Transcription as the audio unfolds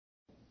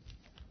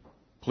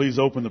Please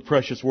open the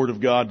precious Word of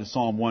God to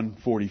Psalm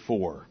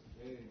 144.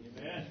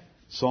 Amen.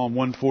 Psalm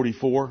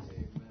 144.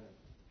 Amen.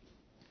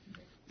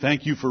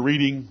 Thank you for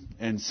reading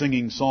and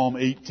singing Psalm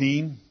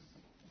 18.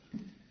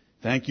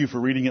 Thank you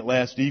for reading it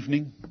last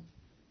evening.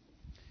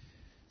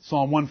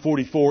 Psalm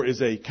 144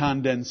 is a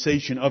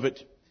condensation of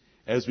it.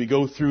 As we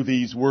go through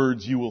these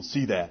words, you will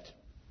see that.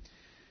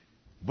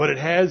 But it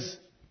has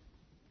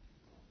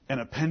an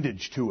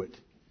appendage to it.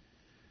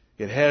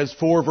 It has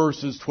 4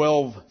 verses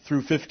 12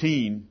 through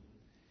 15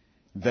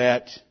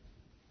 that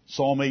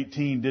Psalm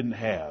 18 didn't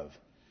have.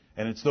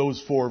 And it's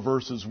those 4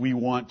 verses we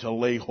want to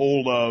lay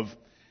hold of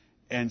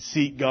and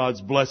seek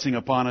God's blessing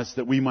upon us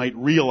that we might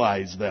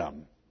realize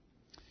them.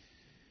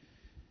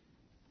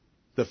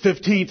 The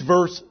 15th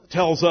verse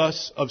tells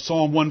us of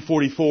Psalm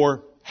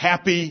 144,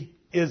 happy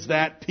is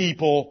that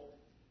people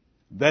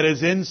that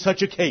is in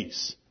such a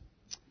case.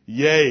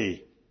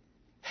 Yea,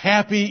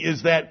 happy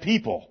is that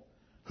people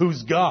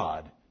whose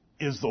God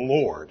is the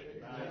Lord.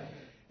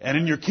 And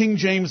in your King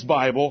James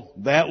Bible,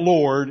 that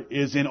Lord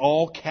is in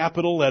all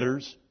capital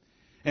letters.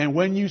 And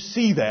when you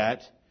see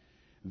that,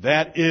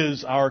 that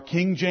is our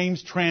King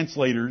James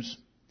translators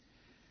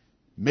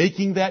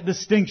making that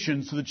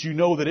distinction so that you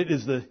know that it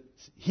is the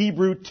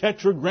Hebrew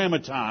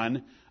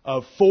tetragrammaton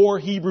of 4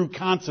 Hebrew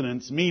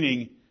consonants,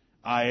 meaning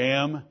I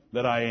am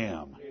that I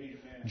am. Amen.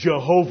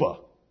 Jehovah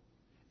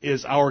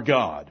is our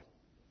God.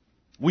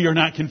 We are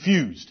not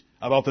confused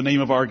about the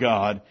name of our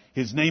God.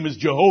 His name is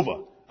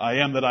Jehovah. I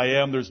am that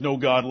I am. There's no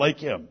God like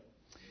Him.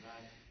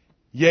 Amen.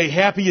 Yea,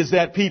 happy is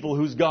that people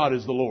whose God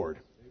is the Lord.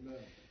 Amen.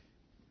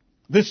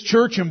 This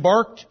church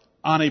embarked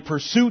on a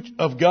pursuit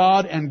of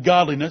God and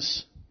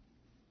godliness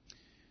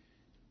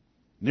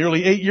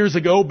nearly 8 years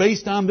ago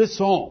based on this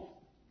psalm.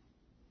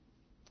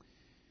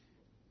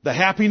 The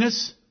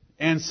happiness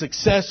and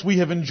success we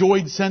have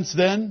enjoyed since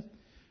then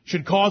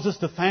should cause us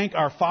to thank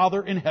our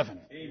Father in heaven.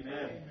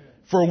 Amen.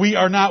 For we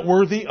are not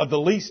worthy of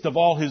the least of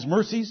all His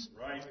mercies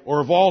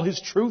or of all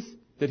His truth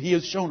that He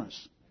has shown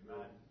us.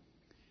 Amen.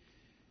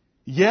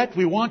 Yet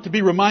we want to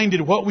be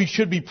reminded what we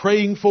should be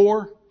praying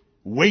for,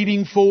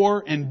 waiting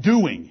for, and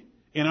doing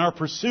in our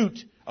pursuit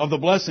of the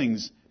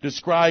blessings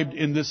described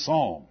in this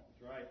psalm.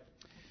 Right.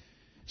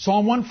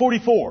 Psalm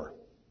 144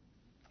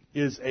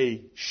 is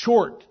a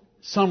short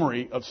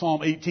summary of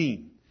Psalm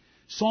 18.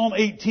 Psalm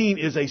 18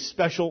 is a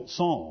special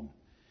psalm.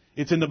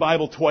 It's in the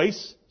Bible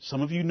twice.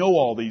 Some of you know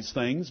all these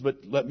things, but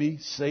let me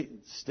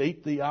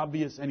state the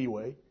obvious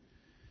anyway.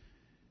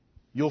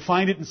 You'll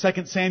find it in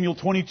 2 Samuel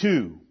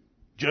 22,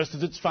 just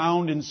as it's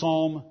found in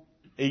Psalm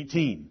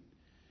 18.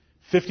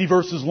 50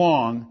 verses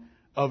long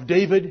of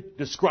David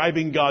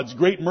describing God's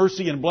great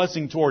mercy and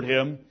blessing toward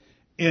him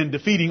in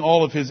defeating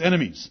all of his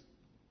enemies.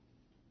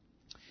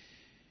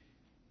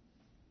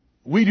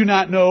 We do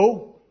not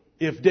know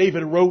if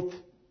David wrote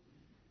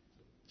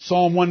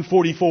Psalm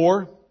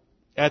 144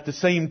 at the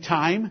same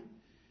time,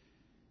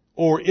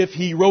 or if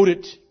he wrote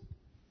it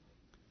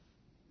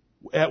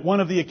at one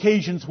of the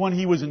occasions when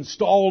he was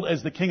installed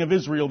as the king of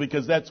Israel,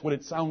 because that's what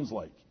it sounds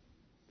like.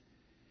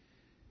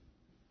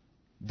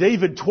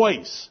 David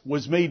twice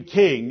was made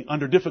king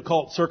under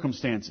difficult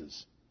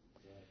circumstances.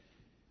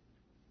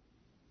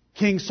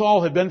 King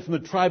Saul had been from the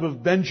tribe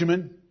of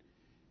Benjamin,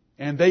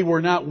 and they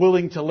were not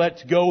willing to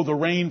let go the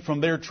reign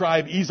from their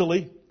tribe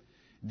easily.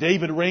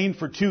 David reigned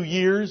for 2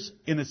 years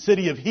in the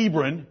city of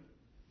Hebron,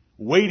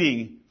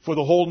 waiting for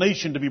the whole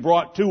nation to be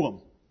brought to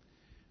him.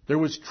 There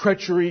was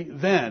treachery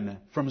then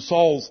from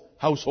Saul's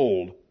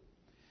household.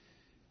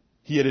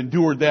 He had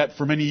endured that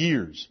for many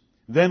years.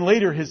 Then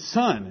later his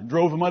son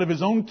drove him out of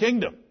his own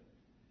kingdom.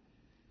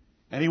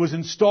 And he was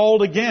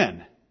installed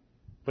again.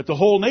 But the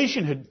whole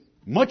nation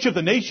much of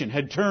the nation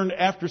had turned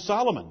after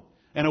Solomon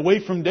and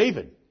away from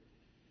David.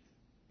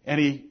 And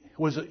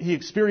he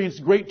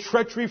experienced great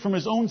treachery from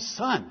his own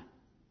son.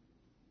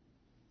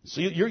 So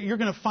you're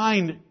going to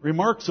find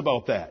remarks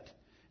about that.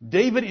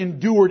 David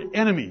endured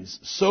enemies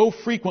so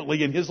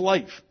frequently in his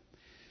life.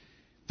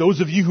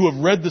 Those of you who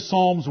have read the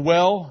Psalms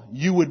well,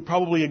 you would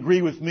probably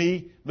agree with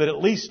me that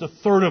at least a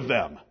third of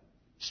them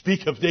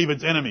speak of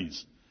David's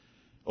enemies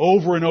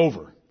over and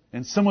over.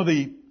 And some of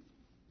the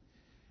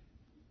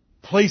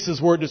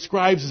places where it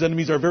describes his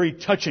enemies are very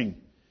touching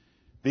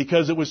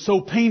because it was so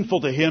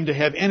painful to him to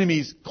have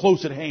enemies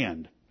close at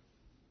hand.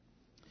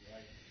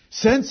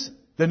 Since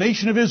the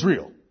nation of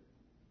Israel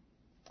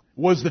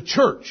was the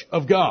church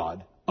of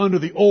God under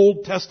the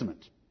Old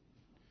Testament,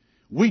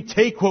 we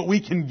take what we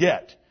can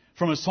get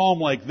from a psalm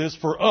like this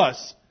for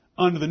us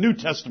under the New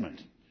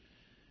Testament.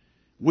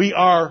 We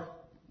are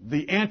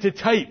the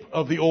antitype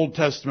of the Old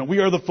Testament. We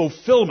are the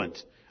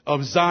fulfillment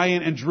of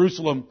Zion and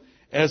Jerusalem,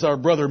 as our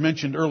brother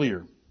mentioned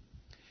earlier.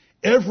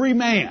 Every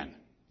man,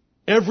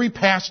 every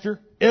pastor,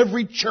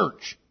 every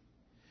church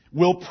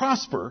will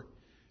prosper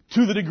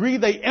to the degree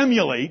they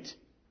emulate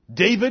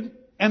David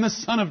and the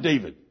son of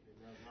David.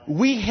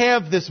 We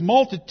have this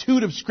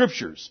multitude of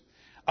scriptures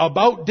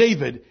about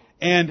David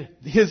and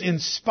his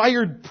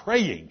inspired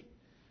praying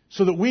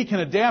so that we can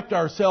adapt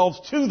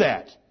ourselves to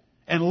that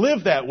and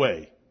live that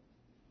way.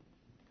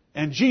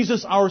 And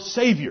Jesus, our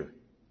Savior,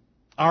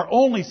 our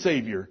only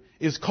Savior,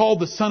 is called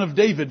the Son of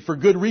David for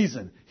good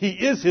reason. He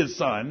is His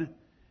Son,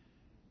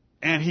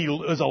 and He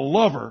is a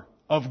lover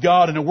of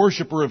God and a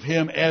worshiper of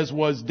Him, as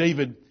was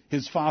David,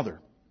 his father.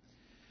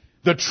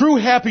 The true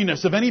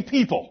happiness of any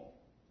people,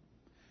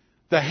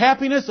 the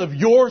happiness of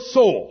your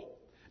soul,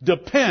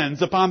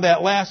 depends upon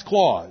that last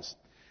clause.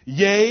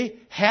 Yea,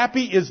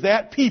 happy is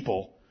that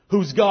people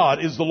whose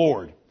God is the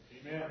Lord.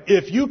 Amen.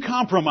 If you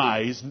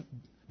compromise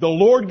the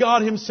Lord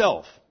God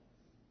Himself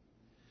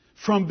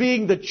from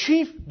being the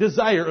chief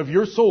desire of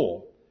your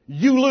soul,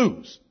 you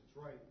lose.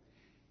 Right.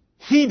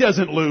 He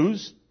doesn't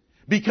lose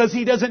because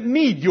He doesn't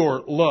need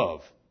your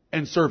love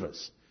and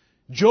service.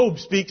 Job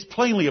speaks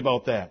plainly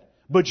about that.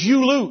 But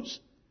you lose.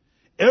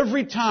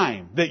 Every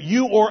time that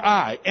you or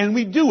I, and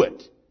we do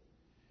it,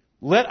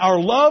 let our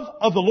love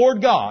of the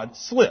Lord God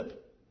slip.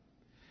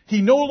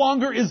 He no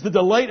longer is the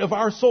delight of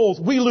our souls.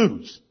 We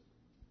lose.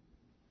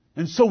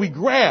 And so we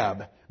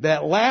grab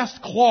that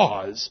last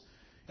clause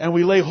and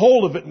we lay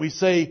hold of it and we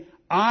say,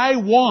 I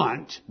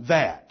want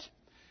that.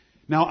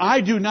 Now, I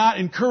do not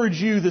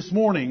encourage you this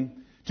morning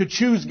to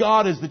choose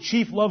God as the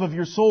chief love of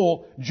your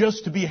soul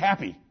just to be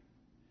happy.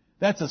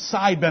 That's a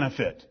side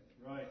benefit.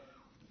 Right.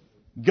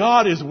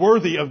 God is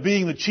worthy of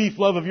being the chief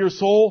love of your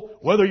soul,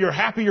 whether you're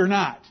happy or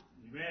not.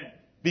 Amen.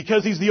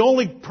 Because He's the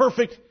only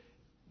perfect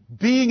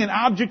being and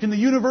object in the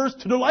universe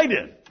to delight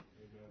in.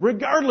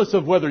 Regardless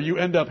of whether you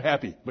end up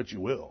happy. But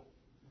you will.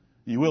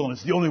 You will, and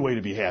it's the only way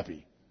to be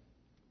happy.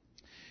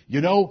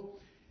 You know,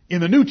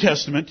 in the New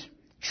Testament,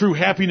 true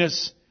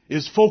happiness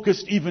is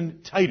focused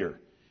even tighter.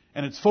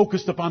 And it's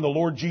focused upon the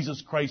Lord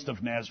Jesus Christ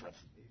of Nazareth.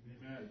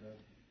 Amen.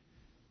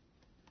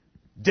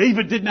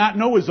 David did not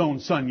know his own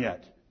son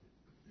yet.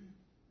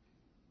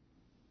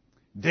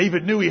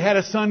 David knew he had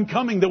a son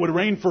coming that would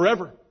reign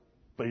forever.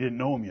 But he didn't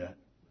know him yet.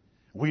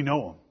 We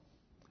know him.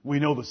 We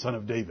know the Son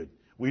of David.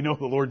 We know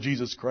the Lord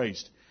Jesus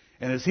Christ.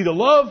 And is He the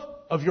love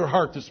of your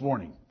heart this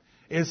morning?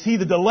 Is He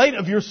the delight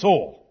of your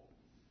soul?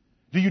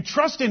 Do you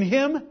trust in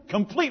Him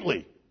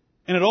completely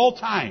and at all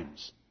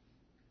times?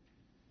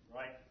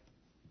 Right.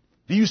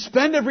 Do you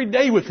spend every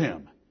day with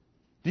Him?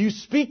 Do you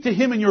speak to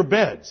Him in your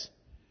beds?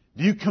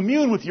 Do you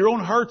commune with your own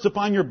hearts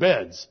upon your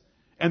beds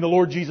and the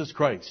Lord Jesus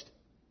Christ?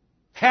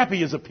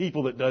 Happy is a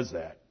people that does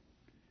that.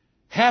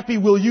 Happy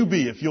will you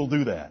be if you'll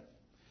do that.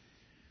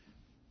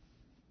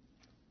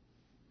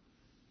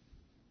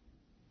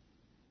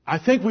 I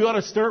think we ought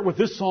to start with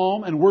this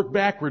psalm and work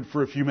backward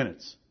for a few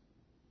minutes.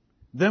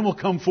 Then we'll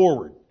come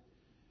forward.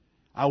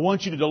 I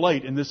want you to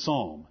delight in this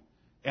psalm.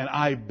 And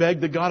I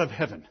beg the God of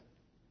heaven,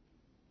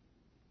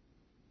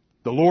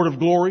 the Lord of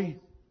glory,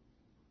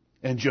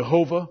 and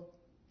Jehovah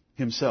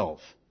Himself,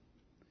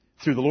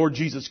 through the Lord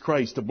Jesus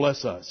Christ, to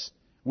bless us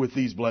with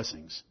these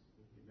blessings.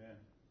 Amen.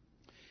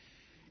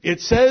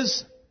 It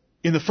says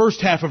in the first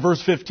half of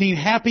verse 15,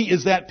 happy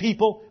is that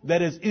people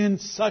that is in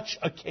such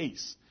a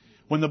case.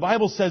 When the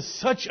Bible says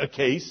such a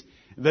case,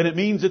 then it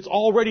means it's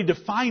already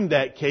defined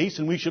that case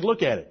and we should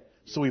look at it.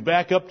 So we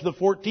back up to the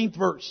 14th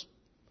verse.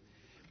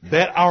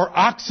 That our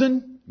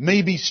oxen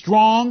may be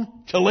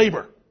strong to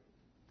labor.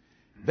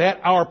 That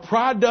our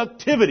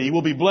productivity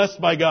will be blessed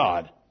by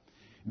God.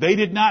 They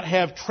did not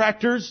have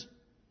tractors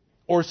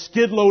or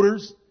skid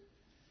loaders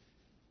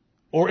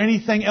or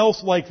anything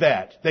else like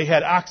that. They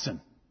had oxen.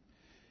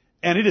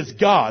 And it is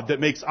God that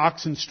makes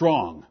oxen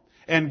strong.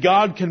 And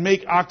God can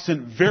make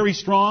oxen very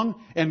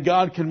strong, and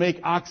God can make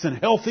oxen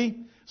healthy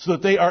so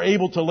that they are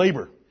able to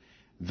labor.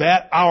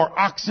 That our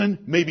oxen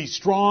may be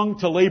strong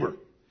to labor.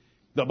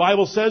 The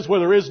Bible says where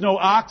there is no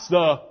ox,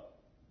 the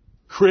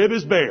crib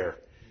is bare.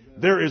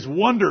 There is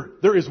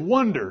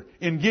wonder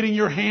in getting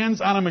your hands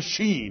on a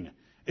machine,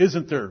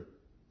 isn't there,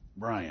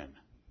 Brian?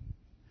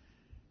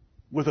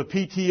 With a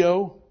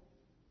PTO?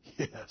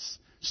 Yes,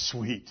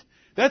 sweet.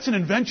 That's an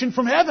invention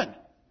from heaven.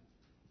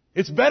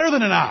 It's better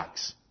than an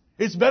ox.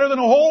 It's better than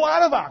a whole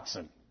lot of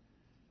oxen.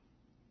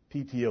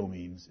 PTO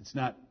means it's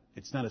not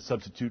a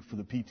substitute for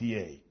the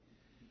PTA.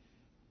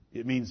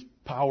 It means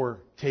power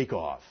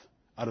takeoff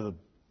out of the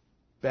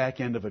back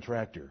end of a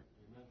tractor.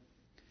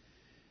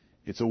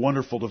 It's a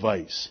wonderful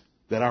device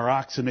that our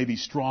oxen may be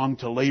strong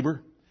to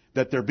labor,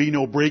 that there be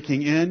no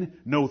breaking in,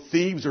 no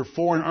thieves or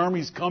foreign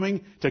armies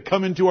coming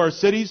into our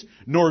cities,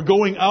 nor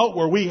going out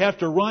where we have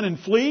to run and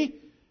flee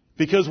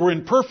because we're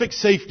in perfect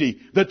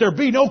safety, that there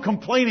be no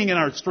complaining in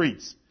our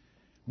streets.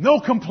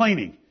 No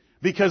complaining,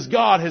 because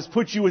God has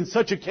put you in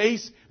such a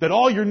case that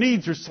all your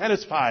needs are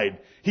satisfied.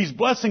 He's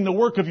blessing the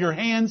work of your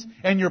hands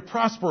and you're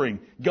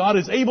prospering. God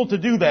is able to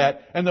do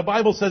that, and the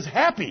Bible says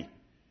happy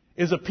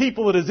is a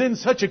people that is in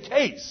such a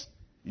case.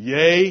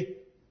 Yea,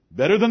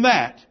 better than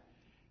that,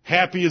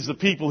 happy is the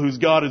people whose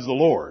God is the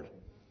Lord.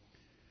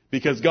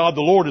 Because God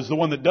the Lord is the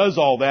one that does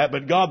all that,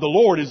 but God the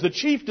Lord is the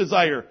chief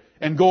desire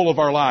and goal of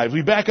our lives.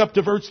 We back up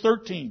to verse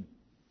 13.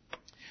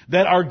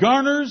 That our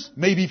garners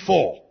may be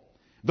full.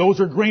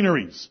 Those are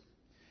granaries.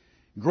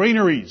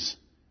 Granaries,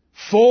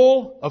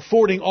 full,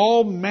 affording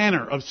all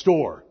manner of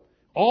store.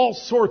 All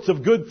sorts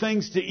of good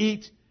things to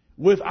eat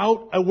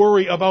without a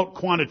worry about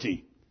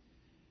quantity.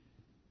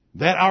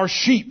 that our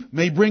sheep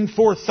may bring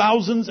forth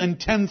thousands and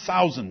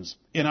 10,000s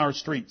in our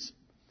streets.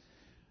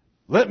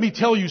 Let me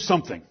tell you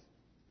something.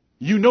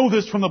 You know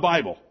this from the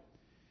Bible.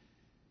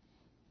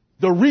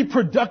 The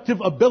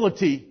reproductive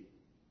ability,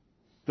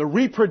 the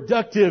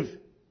reproductive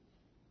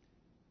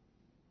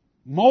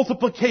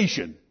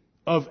multiplication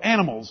of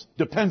animals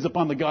depends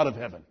upon the God of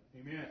heaven.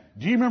 Amen.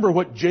 Do you remember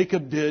what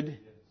Jacob did?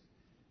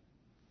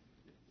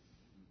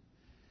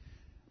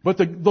 But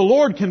the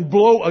Lord can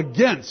blow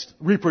against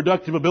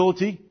reproductive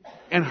ability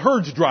and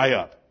herds dry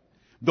up.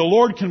 The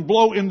Lord can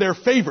blow in their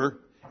favor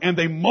and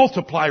they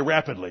multiply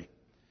rapidly.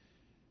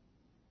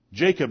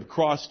 Jacob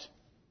crossed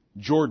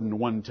Jordan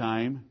one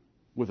time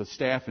with a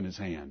staff in his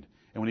hand.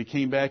 And when he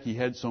came back, he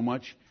had so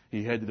much,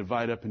 he had to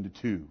divide up into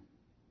two.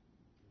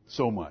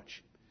 So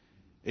much.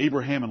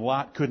 Abraham and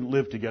Lot couldn't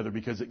live together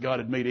because God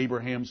had made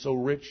Abraham so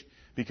rich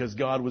because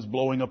God was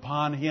blowing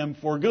upon him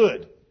for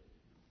good.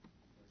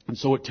 And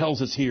so it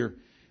tells us here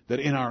that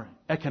in our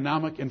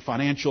economic and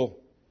financial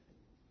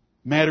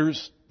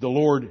matters, the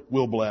Lord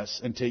will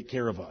bless and take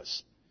care of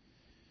us.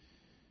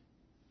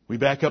 We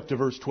back up to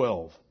verse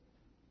 12.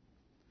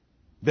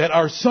 That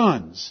our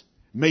sons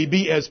may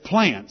be as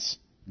plants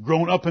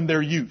grown up in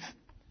their youth,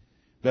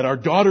 that our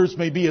daughters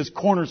may be as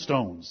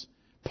cornerstones,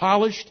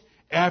 polished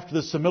after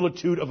the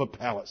similitude of a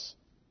palace.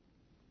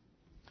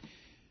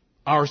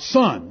 Our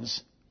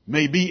sons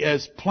may be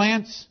as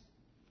plants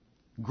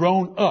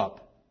grown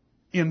up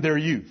in their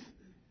youth,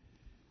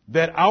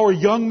 that our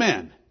young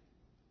men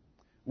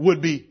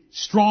would be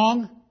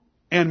strong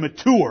and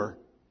mature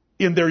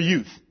in their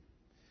youth,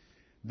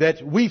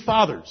 that we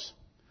fathers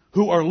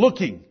who are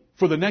looking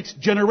for the next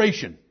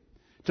generation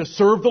to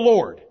serve the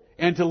Lord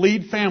and to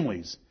lead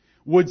families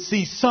would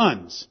see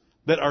sons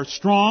that are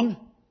strong,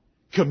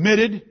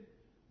 committed,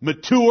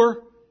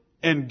 mature,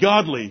 and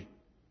godly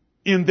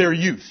in their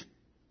youth.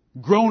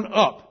 Grown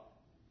up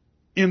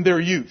in their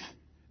youth.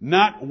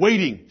 Not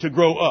waiting to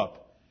grow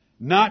up.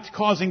 Not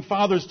causing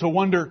fathers to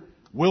wonder,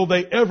 will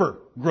they ever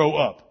grow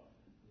up?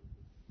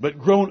 But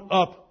grown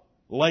up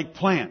like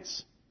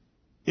plants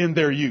in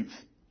their youth.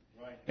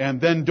 Right.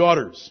 And then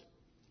daughters.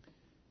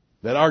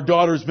 That our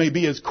daughters may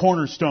be as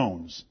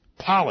cornerstones,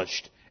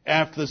 polished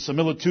after the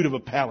similitude of a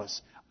palace.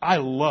 I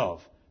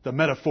love the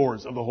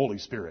metaphors of the Holy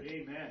Spirit.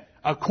 Amen.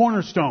 A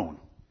cornerstone.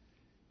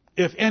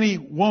 If any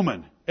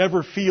woman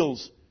ever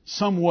feels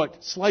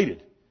somewhat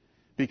slighted,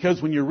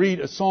 because when you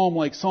read a psalm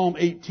like Psalm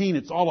 18,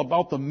 it's all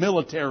about the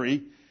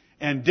military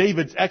and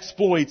David's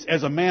exploits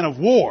as a man of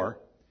war,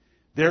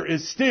 there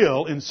is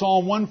still in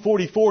Psalm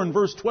 144 and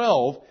verse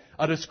 12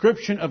 a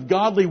description of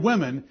godly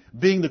women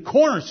being the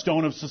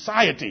cornerstone of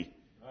society.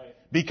 Right.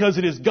 Because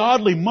it is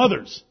godly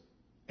mothers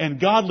and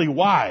godly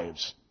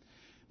wives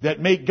that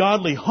make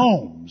godly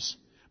homes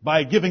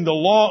by giving the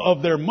law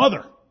of their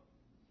mother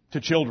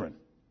to children.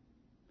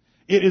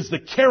 It is the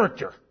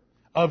character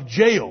of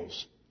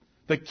Jael's,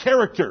 the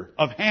character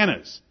of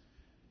Hannah's,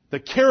 the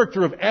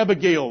character of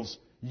Abigail's,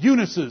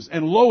 Eunice's,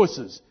 and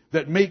Lois's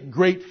that make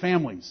great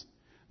families,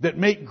 that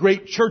make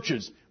great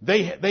churches.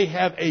 They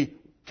have a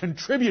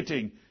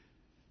contributing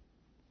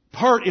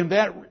part in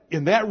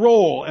that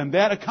role and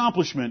that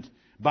accomplishment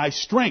by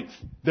strength.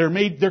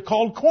 They're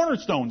called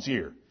cornerstones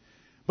here.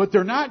 But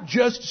they're not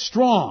just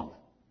strong.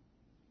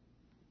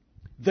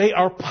 They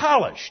are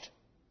polished.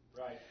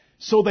 Right.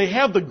 So they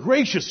have the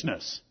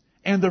graciousness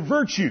and the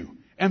virtue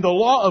and the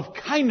law of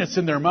kindness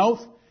in their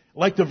mouth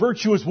like the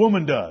virtuous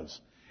woman does.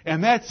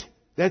 And that's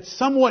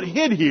somewhat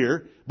hid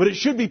here, but it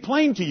should be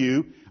plain to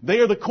you. They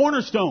are the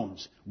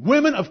cornerstones,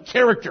 women of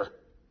character.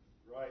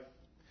 Right.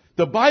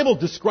 The Bible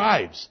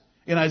describes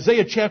in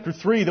Isaiah chapter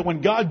 3 that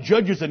when God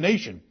judges a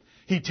nation,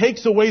 He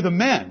takes away the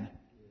men,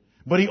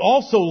 but He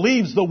also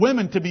leaves the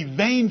women to be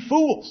vain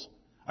fools.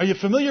 Are you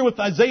familiar with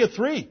Isaiah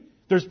 3?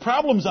 There's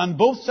problems on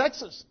both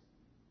sexes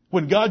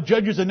when God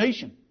judges a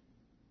nation.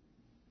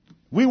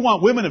 We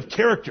want women of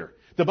character.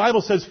 The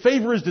Bible says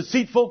favor is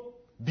deceitful,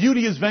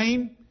 beauty is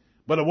vain,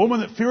 but a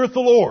woman that feareth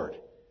the Lord,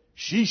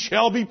 she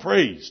shall be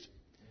praised.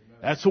 Amen.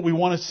 That's what we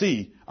want to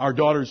see our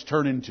daughters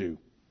turn into.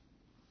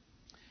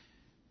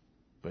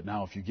 But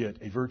now if you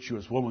get a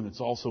virtuous woman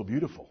that's also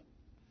beautiful.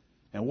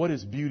 And what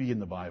is beauty in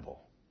the Bible?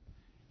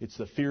 It's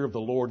the fear of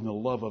the Lord and the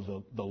love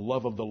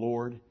of the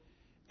Lord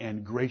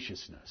and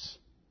graciousness.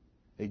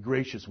 A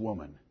gracious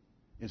woman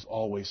is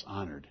always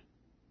honored.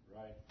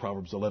 Right.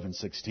 Proverbs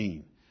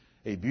 11:16.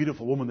 A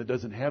beautiful woman that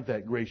doesn't have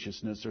that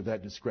graciousness or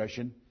that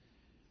discretion,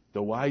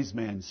 the wise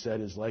man said,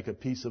 is like a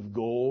piece of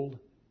gold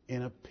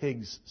in a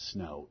pig's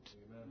snout.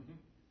 Amen.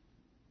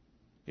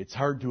 It's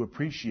hard to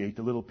appreciate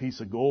the little piece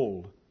of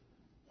gold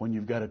when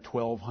you've got a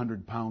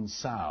 1,200-pound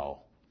sow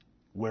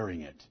wearing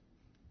it.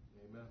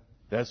 Amen.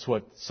 That's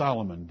what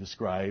Solomon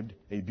described,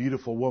 a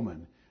beautiful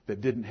woman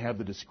that didn't have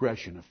the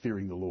discretion of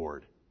fearing the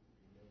Lord.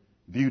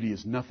 Beauty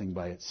is nothing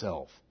by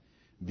itself.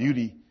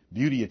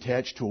 Beauty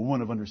attached to a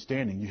woman of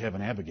understanding, you have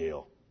an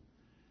Abigail.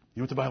 You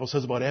know what the Bible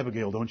says about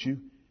Abigail, don't you?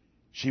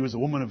 She was a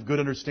woman of good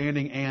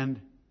understanding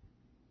and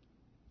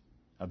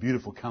a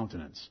beautiful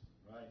countenance.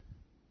 Right.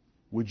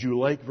 Would you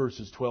like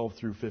verses 12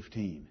 through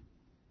 15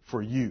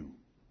 for you?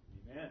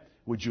 Amen.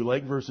 Would you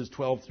like verses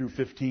 12 through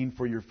 15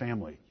 for your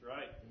family? That's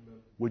right.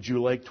 Would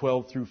you like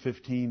 12 through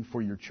 15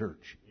 for your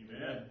church?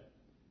 Amen.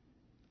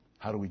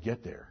 How do we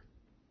get there?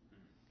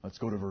 Let's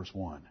go to verse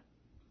 1.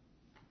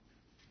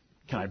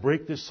 Can I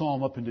break this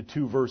psalm up into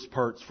 2 verse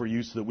parts for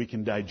you so that we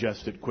can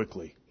digest it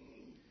quickly?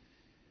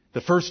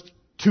 The first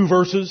 2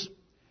 verses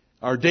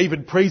are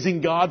David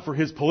praising God for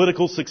his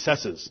political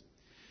successes.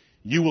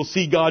 You will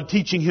see God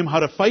teaching him how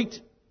to fight.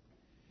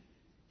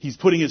 He's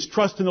putting his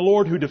trust in the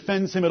Lord who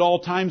defends him at all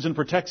times and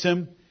protects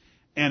him,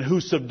 and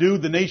who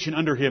subdued the nation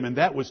under him. And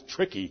that was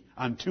tricky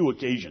on 2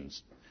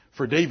 occasions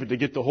for David to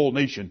get the whole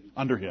nation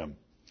under him.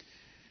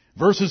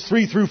 Verses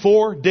 3 through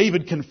 4,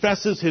 David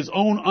confesses his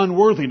own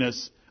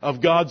unworthiness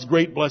of God's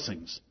great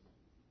blessings.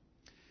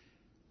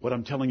 What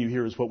I'm telling you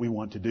here is what we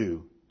want to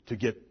do to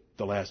get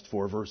the last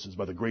 4 verses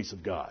by the grace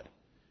of God.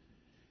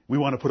 We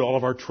want to put all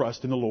of our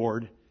trust in the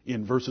Lord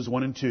in verses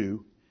 1 and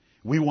 2.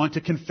 We want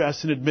to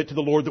confess and admit to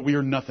the Lord that we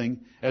are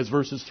nothing, as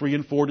verses 3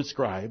 and 4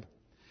 describe.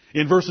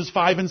 In verses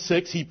 5 and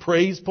 6, he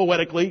prays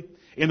poetically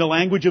in the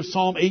language of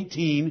Psalm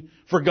 18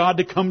 for God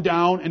to come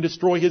down and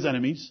destroy his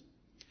enemies.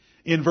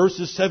 In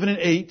verses 7 and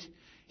 8,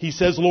 he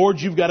says, Lord,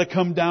 you've got to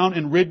come down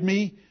and rid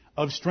me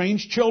of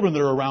strange children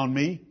that are around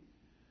me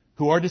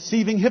who are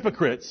deceiving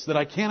hypocrites that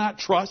I cannot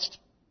trust.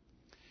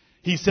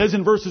 He says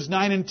in verses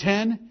 9 and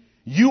 10,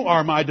 you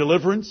are my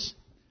deliverance.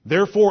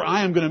 Therefore,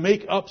 I am going to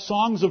make up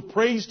songs of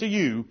praise to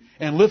you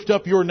and lift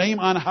up your name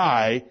on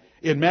high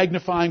in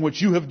magnifying what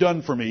you have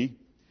done for me.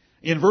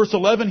 In verse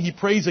 11, he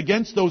prays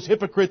against those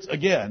hypocrites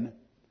again.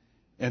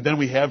 And then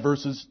we have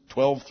verses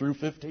 12 through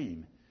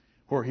 15,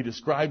 where he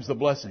describes the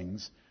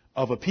blessings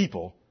of a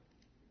people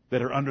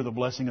that are under the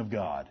blessing of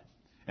God.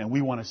 And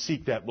we want to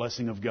seek that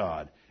blessing of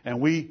God.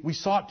 And we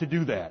sought to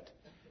do that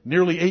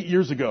nearly 8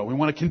 years ago. We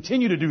want to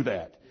continue to do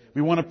that.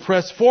 We want to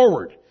press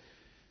forward.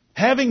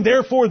 Having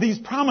therefore these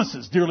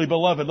promises, dearly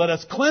beloved, let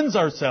us cleanse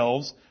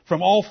ourselves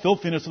from all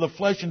filthiness of the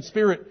flesh and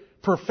spirit,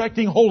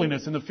 perfecting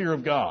holiness in the fear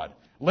of God.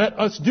 Let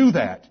us do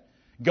that.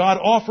 God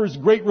offers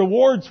great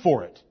rewards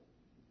for it.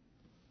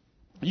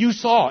 You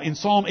saw in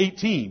Psalm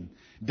 18,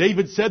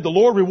 David said, the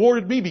Lord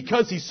rewarded me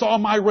because he saw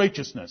my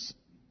righteousness.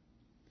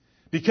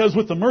 Because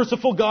with the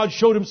merciful, God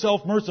showed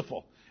himself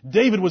merciful.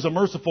 David was a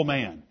merciful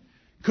man.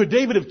 Could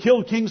David have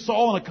killed King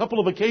Saul on a couple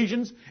of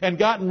occasions and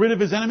gotten rid of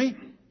his enemy?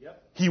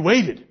 Yep. He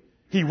waited.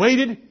 He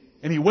waited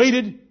and he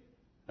waited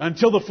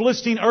until the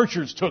Philistine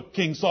archers took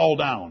King Saul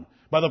down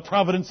by the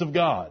providence of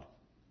God.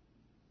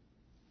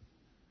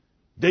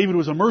 David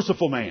was a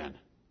merciful man,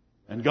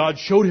 and God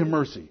showed him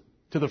mercy.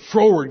 To the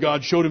froward,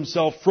 God showed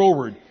himself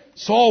froward.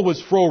 Saul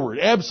was froward.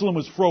 Absalom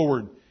was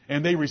froward,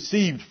 and they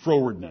received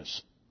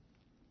frowardness.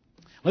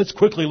 Let's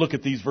quickly look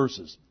at these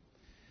verses.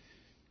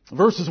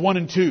 Verses 1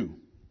 and 2.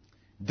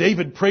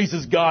 David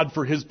praises God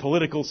for his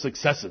political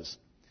successes.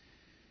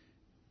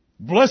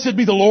 Blessed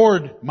be the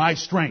Lord, my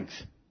strength,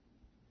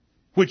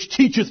 which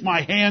teacheth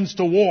my hands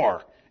to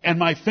war and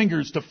my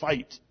fingers to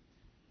fight.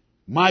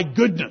 My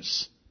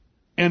goodness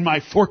and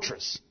my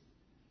fortress,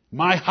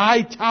 my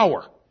high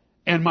tower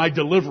and my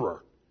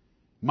deliverer,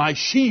 my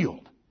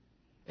shield,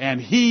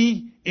 and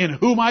he in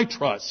whom I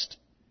trust,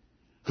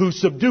 who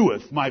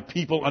subdueth my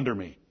people under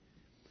me.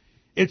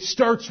 It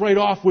starts right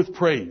off with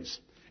praise.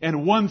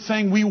 And one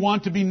thing we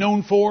want to be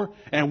known for,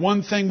 and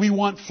one thing we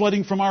want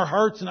flooding from our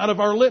hearts and out of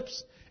our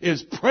lips,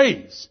 is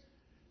praise.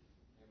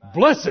 Amen.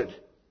 Blessed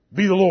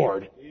be the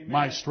Lord, amen,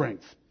 my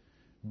strength.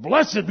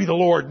 Blessed be the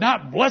Lord,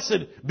 not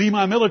blessed be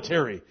my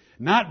military,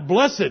 not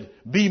blessed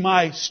be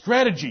my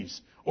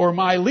strategies or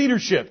my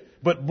leadership,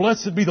 but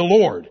blessed be the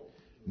Lord,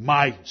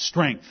 my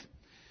strength.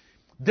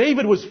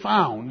 David was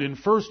found in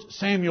 1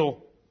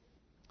 Samuel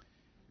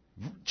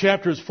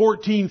chapters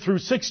 14 through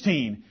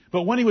 16,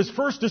 but when he was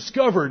first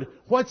discovered,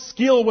 what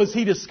skill was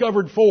he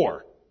discovered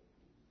for?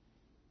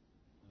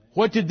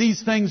 What did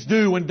these things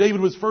do when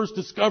David was first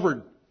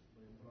discovered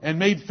and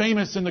made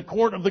famous in the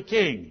court of the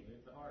king?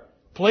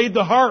 Played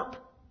the harp.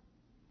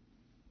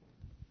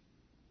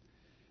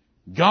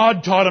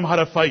 God taught him how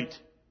to fight.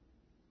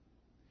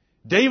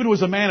 David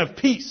was a man of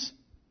peace.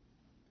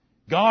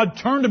 God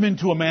turned him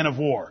into a man of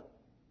war.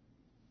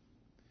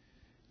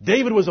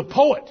 David was a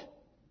poet.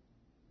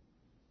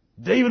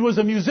 David was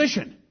a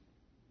musician.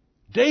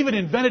 David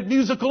invented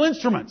musical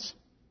instruments.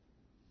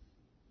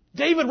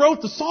 David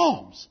wrote the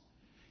Psalms.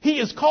 He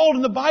is called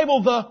in the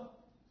Bible the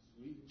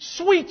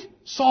sweet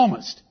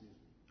psalmist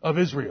of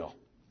Israel.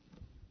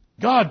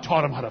 God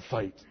taught him how to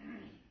fight.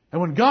 And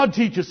when God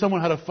teaches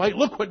someone how to fight,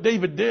 look what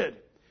David did.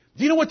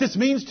 Do you know what this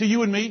means to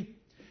you and me?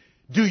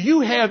 Do you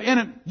have,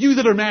 you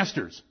that are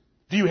masters,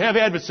 do you have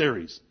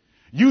adversaries?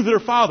 You that are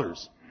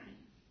fathers,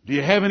 do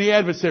you have any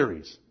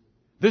adversaries?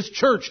 This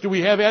church, do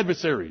we have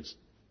adversaries?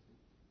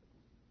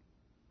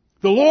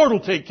 The Lord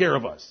will take care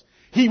of us.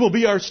 He will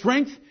be our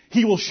strength.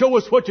 He will show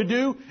us what to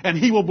do, and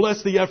He will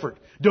bless the effort.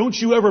 Don't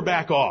you ever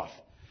back off.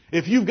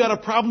 If you've got a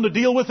problem to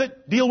deal with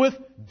it. Deal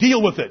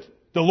with it.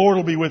 The Lord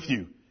will be with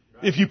you.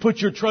 If you put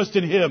your trust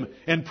in Him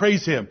and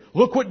praise Him.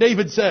 Look what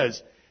David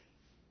says.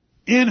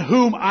 In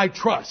whom I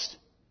trust.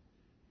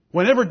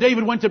 Whenever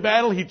David went to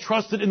battle, he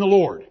trusted in the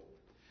Lord.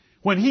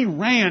 When he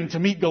ran to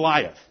meet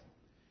Goliath,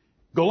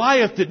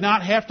 Goliath did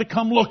not have to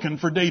come looking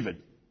for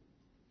David.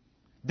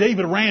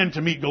 David ran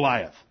to meet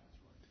Goliath.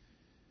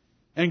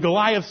 And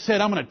Goliath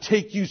said, I'm going to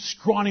take you,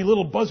 scrawny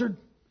little buzzard.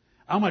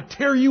 I'm going to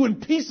tear you in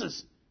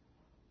pieces.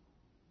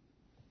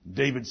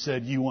 David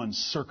said, you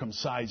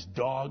uncircumcised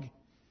dog,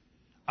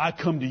 I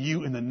come to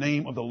you in the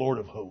name of the Lord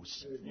of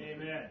hosts.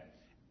 Amen.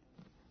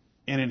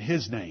 And in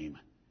his name,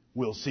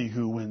 we'll see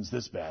who wins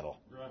this battle.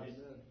 Right.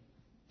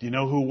 Do you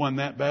know who won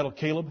that battle,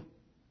 Caleb?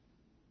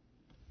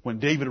 When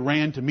David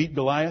ran to meet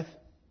Goliath?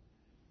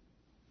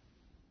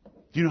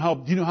 Do you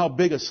know how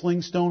big a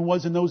sling stone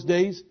was in those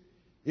days?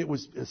 It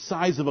was the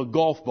size of a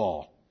golf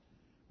ball.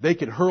 They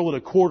could hurl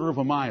it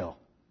 1/4 mile.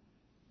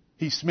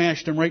 He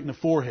smashed him right in the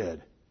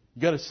forehead.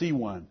 You got to see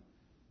one.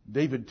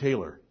 David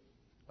Taylor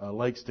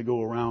likes to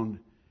go around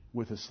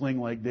with a sling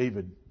like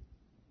David.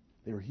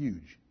 They were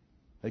huge.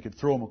 They could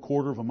throw him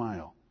 1/4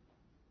 mile.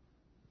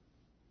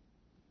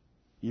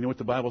 You know what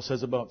the Bible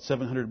says about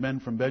 700 men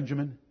from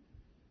Benjamin?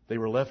 They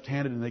were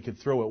left-handed and they could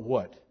throw at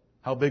what?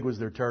 How big was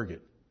their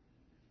target?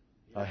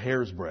 A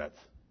hair's breadth.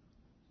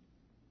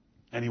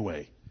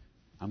 Anyway,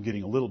 I'm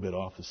getting a little bit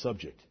off the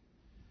subject.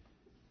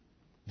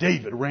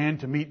 David ran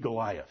to meet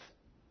Goliath,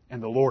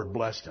 and the Lord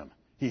blessed him.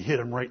 He hit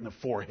him right in the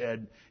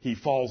forehead. He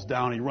falls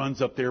down. He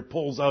runs up there,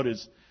 pulls out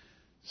his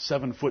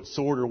 7-foot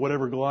sword or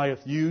whatever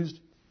Goliath used,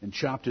 and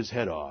chopped his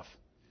head off.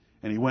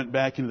 And he went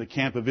back into the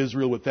camp of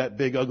Israel with that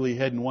big ugly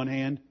head in one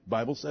hand. The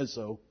Bible says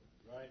so.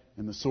 Right.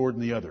 And the sword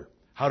in the other.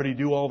 How did he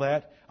do all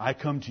that? I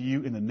come to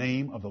you in the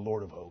name of the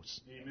Lord of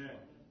hosts. Amen.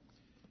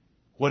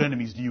 What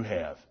enemies do you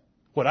have?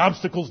 What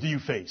obstacles do you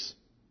face?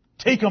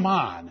 Take them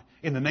on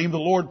in the name of the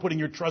Lord, putting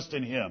your trust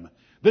in Him.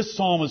 This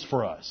psalm is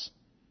for us.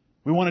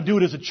 We want to do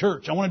it as a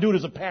church. I want to do it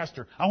as a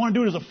pastor. I want to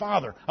do it as a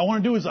father. I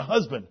want to do it as a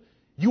husband.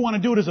 You want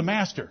to do it as a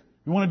master.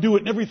 We want to do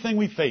it in everything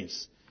we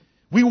face.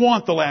 We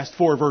want the last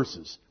 4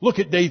 verses. Look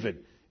at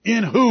David.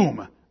 In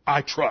whom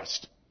I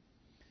trust,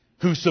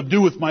 who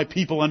subdueth my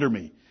people under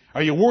me.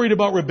 Are you worried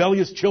about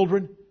rebellious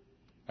children?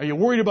 Are you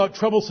worried about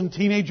troublesome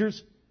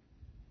teenagers?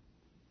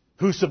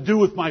 Who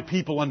subdueth my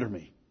people under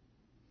me.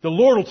 The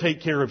Lord will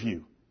take care of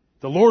you.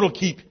 The Lord will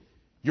keep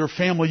your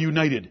family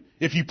united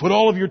if you put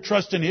all of your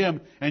trust in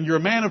Him and you're a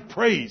man of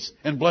praise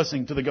and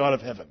blessing to the God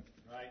of heaven.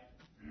 Right.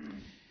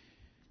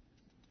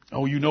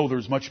 Oh, you know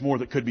there's much more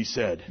that could be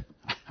said.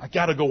 I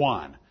gotta go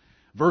on.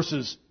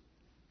 Verses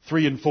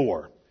 3 and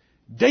 4.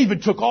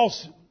 David took all,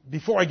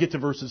 before I get to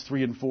verses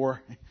 3 and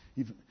 4,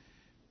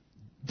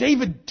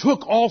 David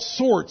took all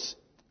sorts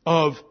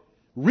of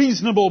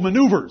reasonable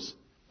maneuvers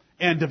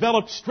and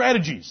developed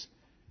strategies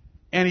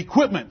and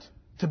equipment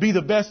to be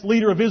the best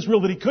leader of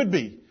Israel that he could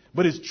be.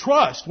 But his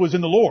trust was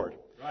in the Lord.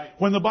 Right.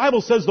 When the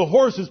Bible says the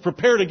horse is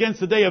prepared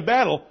against the day of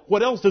battle,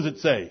 what else does it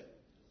say?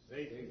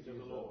 Safety is of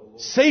the Lord.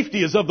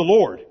 Safety is of the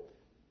Lord.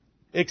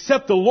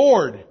 Except the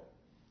Lord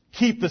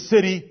keep the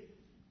city,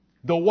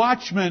 the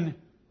watchman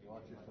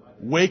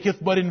waketh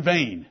but in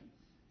vain.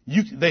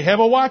 They have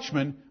a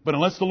watchman, but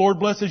unless the Lord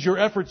blesses your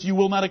efforts, you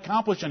will not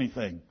accomplish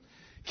anything.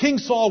 King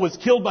Saul was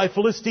killed by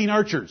Philistine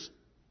archers.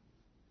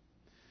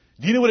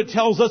 Do you know what it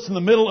tells us in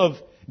the middle of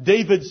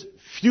David's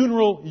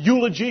funeral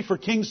eulogy for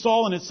King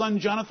Saul and his son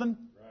Jonathan?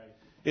 Right.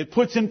 It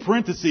puts in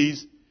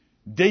parentheses,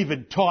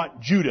 David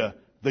taught Judah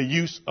the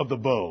use of the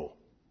bow.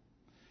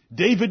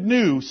 David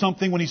knew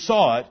something when he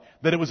saw it,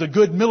 that it was a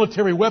good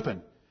military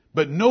weapon.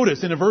 But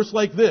notice in a verse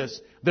like this,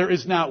 there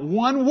is not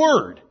one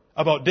word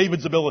about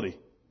David's ability.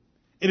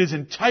 It is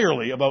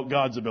entirely about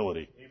God's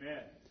ability. Amen.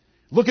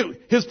 Look at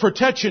His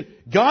protection.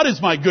 God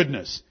is my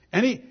goodness.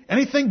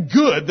 Anything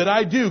good that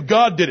I do,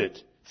 God did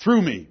it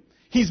through me.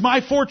 He's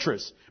my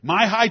fortress,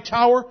 my high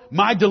tower,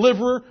 my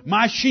deliverer,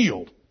 my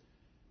shield.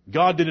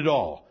 God did it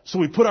all. So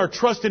we put our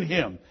trust in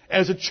Him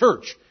as a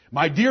church.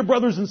 My dear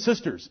brothers and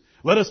sisters,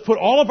 let us put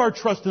all of our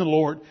trust in the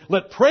Lord.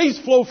 Let praise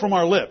flow from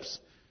our lips.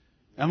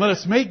 And let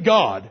us make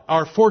God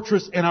our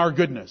fortress and our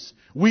goodness.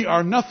 We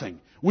are nothing.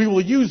 We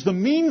will use the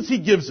means He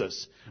gives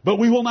us, but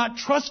we will not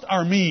trust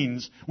our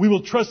means. We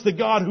will trust the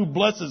God who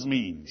blesses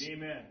means.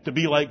 Amen. To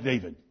be like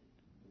David.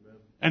 Amen.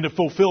 And to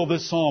fulfill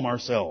this psalm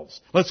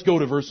ourselves. Let's go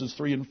to verses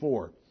 3 and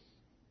 4.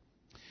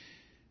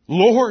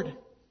 Lord,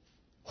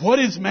 what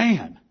is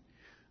man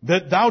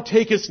that Thou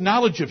takest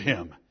knowledge of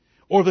him,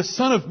 or the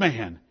son of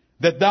man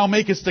that Thou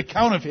makest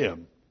account of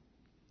him?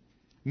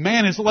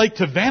 Man is like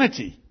to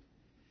vanity.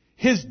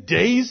 His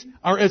days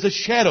are as a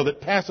shadow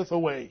that passeth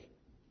away.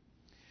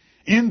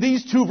 In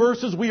these 2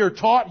 verses we are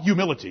taught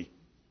humility.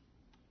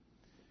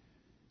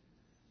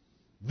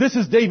 This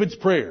is David's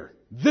prayer.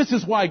 This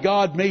is why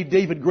God made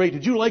David great.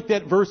 Did you like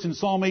that verse in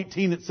Psalm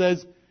 18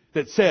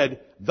 that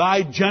said,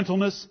 Thy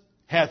gentleness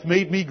hath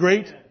made me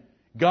great?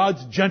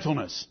 God's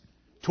gentleness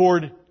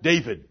toward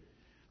David.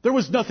 There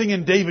was nothing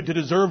in David to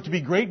deserve to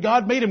be great.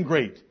 God made him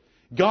great.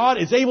 God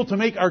is able to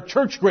make our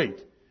church great,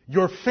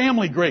 your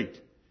family great,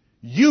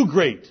 you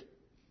great,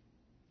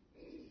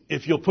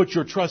 if you'll put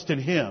your trust in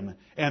Him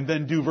and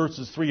then do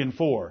verses 3 and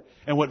 4.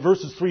 And what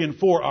verses 3 and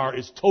 4 are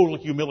is total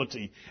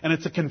humility. And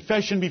it's a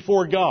confession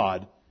before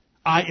God,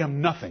 I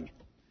am nothing.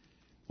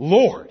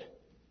 Lord,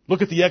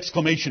 Look at the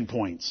exclamation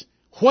points.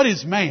 What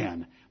is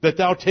man that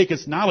thou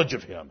takest knowledge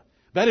of him?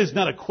 That is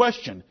not a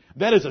question.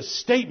 That is a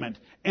statement,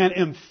 an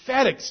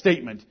emphatic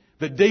statement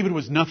that David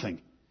was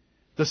nothing.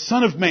 The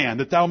Son of Man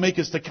that thou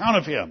makest account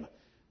of him.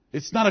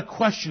 It's not a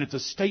question, it's a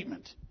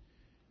statement.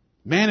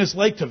 Man is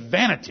like to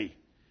vanity.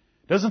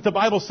 Doesn't the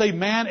Bible say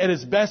man at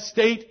his best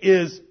state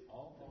is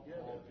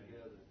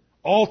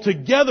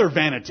altogether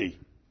vanity?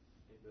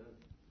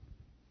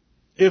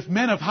 If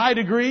men of high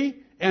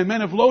degree and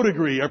men of low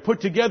degree are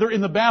put together in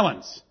the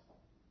balance,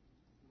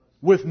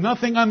 with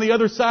nothing on the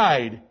other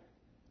side,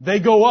 they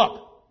go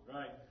up.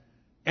 Right.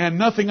 And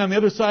nothing on the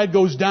other side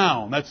goes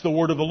down. That's the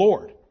word of the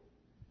Lord.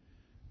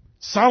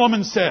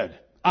 Solomon said,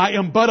 I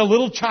am but a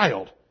little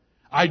child.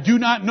 I do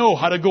not know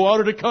how to go out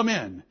or to come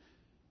in.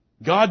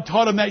 God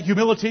taught him that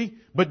humility,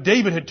 but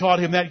David had taught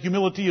him that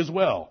humility as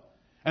well.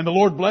 And the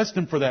Lord blessed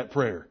him for that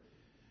prayer.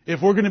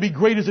 If we're going to be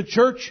great as a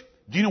church,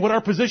 do you know what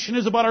our position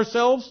is about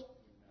ourselves?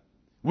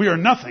 We are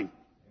nothing.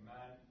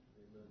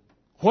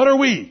 What are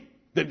we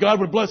that God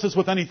would bless us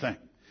with anything?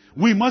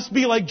 We must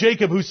be like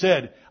Jacob, who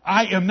said,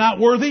 I am not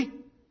worthy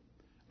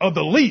of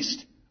the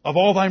least of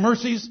all thy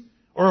mercies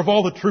or of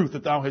all the truth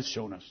that thou hast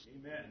shown us.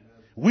 Amen.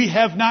 We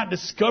have not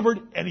discovered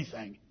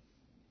anything.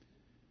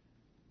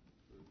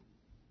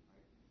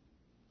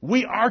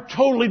 We are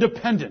totally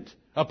dependent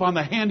upon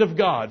the hand of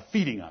God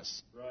feeding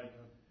us. Right.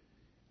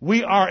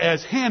 We are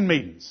as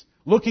handmaidens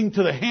looking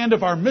to the hand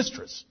of our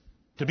mistress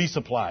to be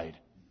supplied.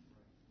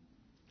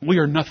 We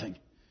are nothing.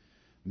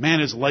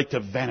 Man is like to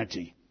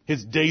vanity.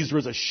 His days are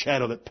as a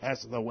shadow that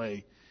passeth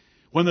away.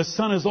 When the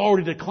sun has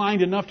already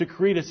declined enough to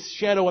create a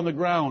shadow on the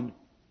ground,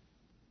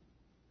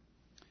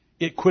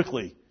 it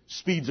quickly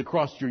speeds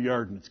across your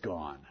yard and it's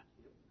gone.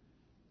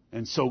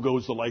 And so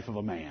goes the life of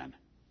a man.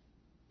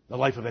 The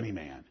life of any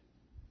man.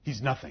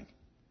 He's nothing.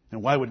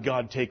 And why would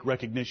God take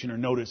recognition or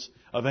notice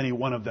of any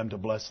one of them to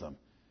bless them?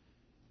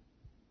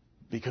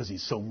 Because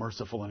He's so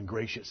merciful and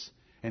gracious.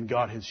 And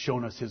God has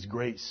shown us His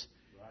grace.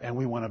 And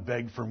we want to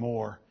beg for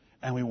more.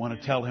 And we want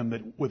to tell Him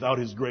that without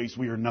His grace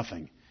we are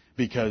nothing.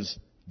 Because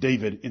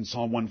David in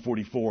Psalm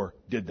 144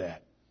 did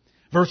that.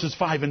 Verses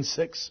 5 and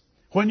 6.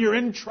 When you're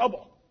in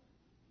trouble,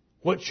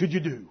 what should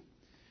you do?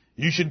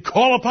 You should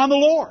call upon the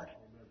Lord.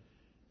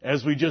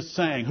 As we just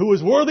sang, who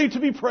is worthy to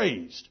be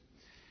praised.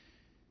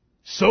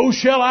 So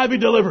shall I be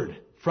delivered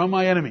from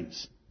my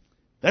enemies.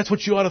 That's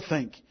what you ought to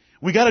think.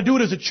 We got to do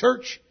it as a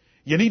church.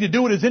 You need to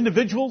do it as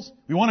individuals.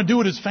 We want to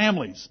do it as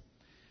families.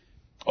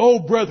 Oh,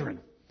 brethren,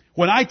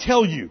 when I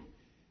tell you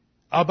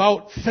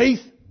about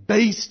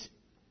faith-based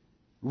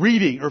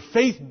reading or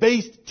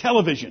faith-based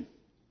television,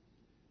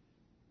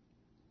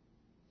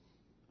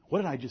 what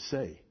did I just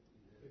say?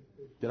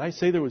 Did I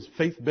say there was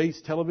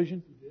faith-based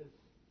television?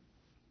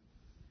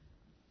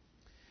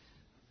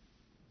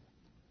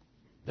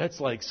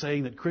 That's like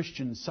saying that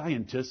Christian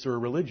scientists are a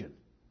religion.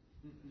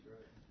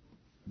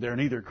 They're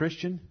neither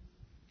Christian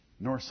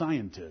nor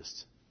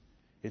scientists.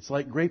 It's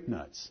like grape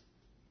nuts.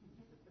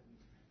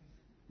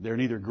 They're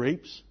neither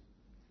grapes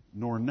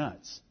nor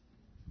nuts.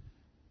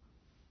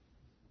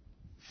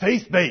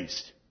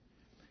 Faith-based.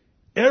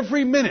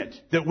 Every minute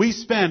that we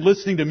spend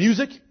listening to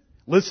music,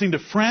 listening to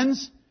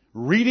friends,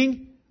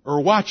 reading,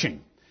 or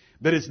watching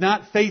that is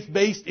not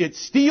faith-based, it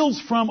steals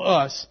from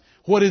us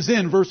what is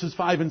in verses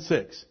 5 and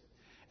 6.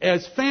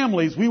 As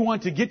families, we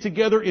want to get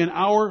together in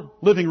our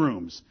living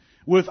rooms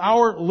with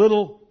our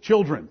little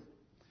children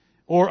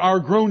or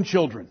our grown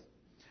children.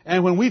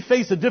 And when we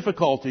face a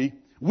difficulty,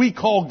 we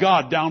call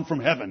God down from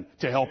heaven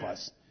to help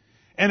us.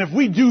 And if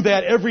we do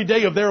that every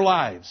day of their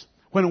lives,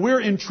 when we're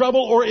in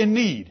trouble or in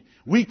need,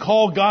 we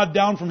call God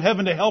down from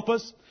heaven to help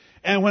us.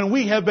 And when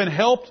we have been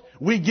helped,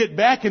 we get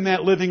back in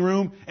that living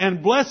room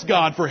and bless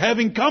God for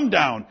having come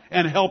down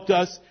and helped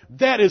us.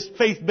 That is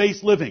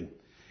faith-based living.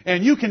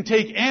 And you can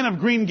take Anne of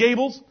Green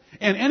Gables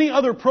and any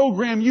other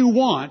program you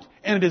want,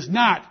 and it is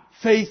not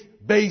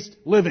faith-based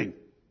living.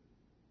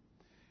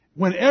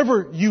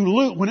 Whenever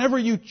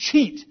you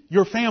cheat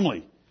your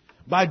family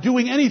by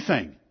doing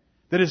anything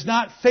that is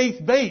not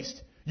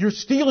faith-based, you're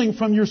stealing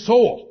from your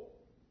soul.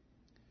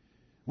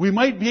 We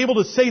might be able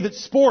to say that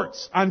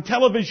sports on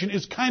television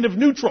is kind of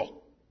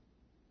neutral.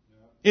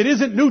 It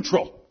isn't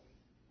neutral.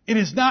 It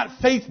is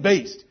not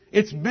faith-based.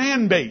 It's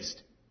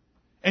man-based.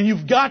 And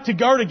you've got to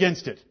guard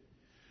against it.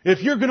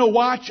 If you're going to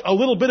watch a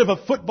little bit of a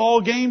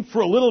football game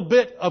for a little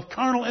bit of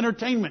carnal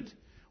entertainment,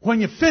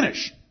 when you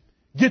finish,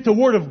 get the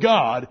Word of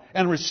God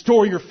and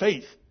restore your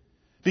faith.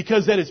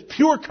 Because that is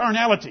pure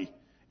carnality.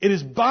 It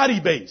is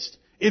body-based.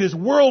 It is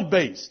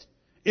world-based.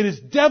 It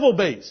is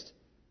devil-based.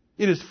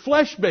 It is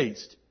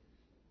flesh-based.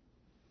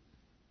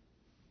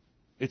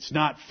 It's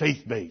not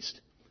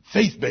faith-based.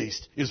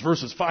 Faith-based is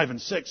verses 5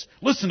 and 6.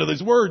 Listen to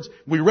these words.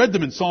 We read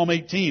them in Psalm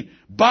 18.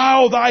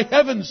 Bow thy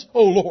heavens,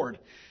 O Lord,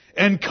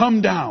 and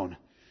come down.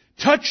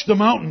 Touch the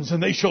mountains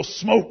and they shall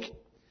smoke.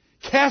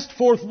 Cast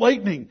forth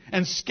lightning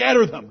and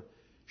scatter them.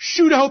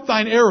 Shoot out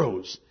thine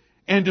arrows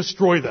and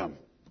destroy them.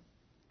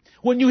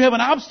 When you have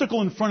an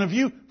obstacle in front of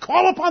you,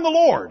 call upon the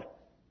Lord.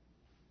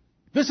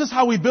 This is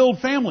how we build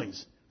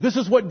families. This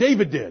is what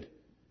David did.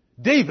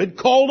 David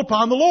called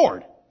upon the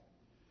Lord.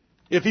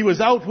 If he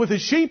was out with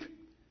his sheep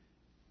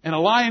and a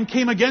lion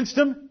came against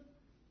him,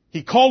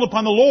 he called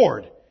upon the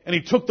Lord and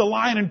he took the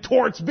lion and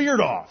tore its beard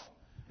off.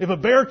 If a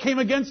bear came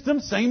against him,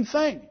 same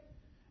thing.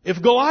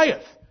 If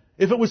Goliath,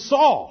 if it was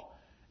Saul,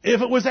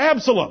 if it was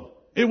Absalom,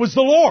 it was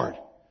the Lord.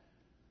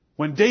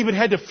 When David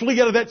had to flee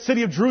out of that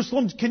city of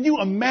Jerusalem, can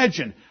you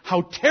imagine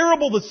how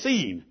terrible the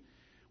scene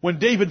when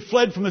David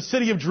fled from the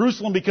city of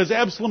Jerusalem because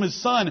Absalom,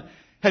 his son,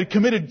 had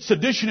committed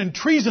sedition and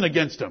treason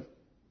against him?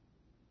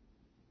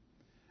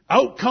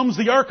 Out comes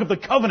the Ark of the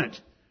Covenant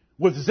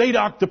with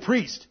Zadok the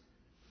priest.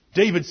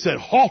 David said,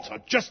 "Halt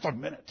just a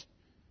minute.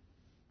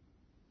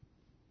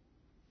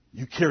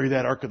 You carry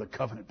that Ark of the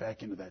Covenant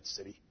back into that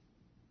city.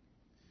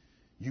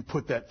 You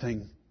put that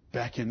thing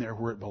back in there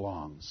where it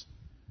belongs.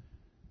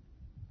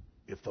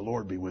 If the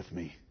Lord be with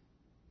me,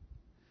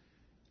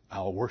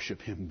 I'll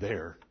worship Him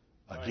there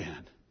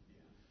again."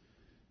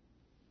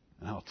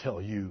 And I'll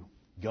tell you,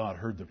 God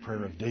heard the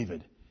prayer of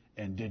David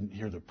and didn't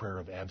hear the prayer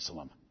of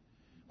Absalom.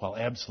 While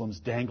Absalom's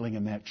dangling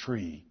in that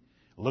tree,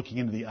 looking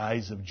into the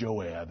eyes of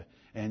Joab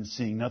and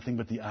seeing nothing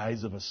but the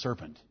eyes of a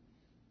serpent,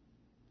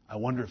 I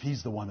wonder if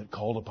he's the one that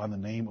called upon the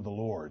name of the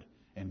Lord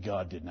and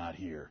God did not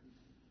hear.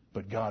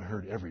 But God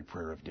heard every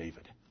prayer of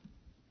David.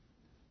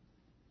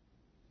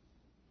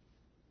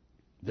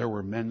 There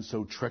were men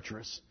so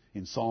treacherous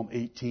in Psalm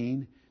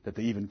 18 that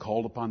they even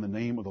called upon the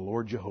name of the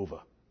Lord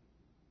Jehovah.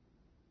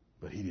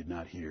 But He did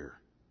not hear.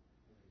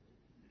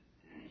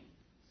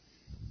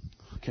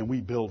 Can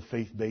we build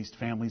faith-based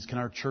families? Can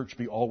our church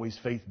be always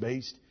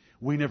faith-based?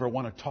 We never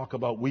want to talk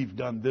about we've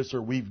done this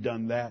or we've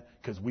done that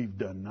because we've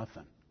done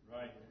nothing.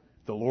 Right.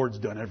 The Lord's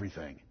done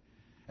everything.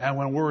 And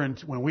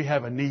when we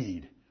have a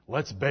need,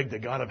 let's beg the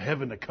God of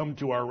heaven to come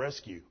to our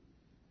rescue.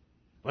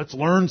 Let's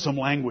learn some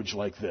language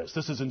like this.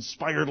 This is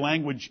inspired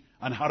language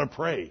on how to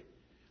pray.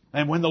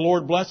 And when the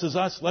Lord blesses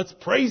us, let's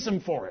praise Him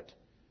for it.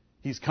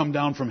 He's come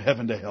down from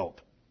heaven to help.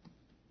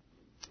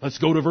 Let's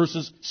go to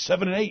verses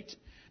 7 and 8.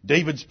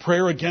 David's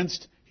prayer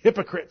against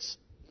hypocrites.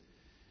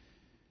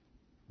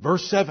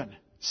 Verse 7.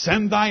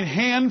 Send thine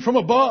hand from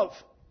above.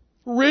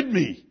 Rid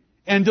me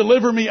and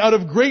deliver me out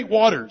of great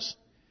waters,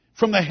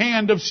 from the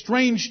hand of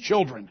strange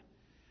children,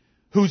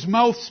 whose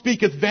mouth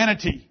speaketh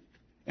vanity,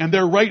 and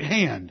their right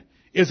hand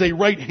is a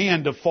right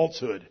hand of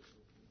falsehood.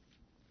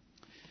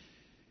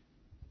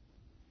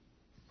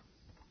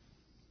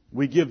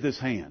 We give this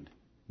hand.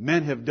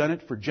 Men have done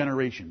it for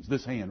generations.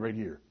 This hand right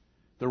here.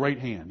 The right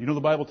hand. You know the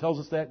Bible tells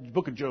us that?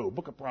 Book of Job,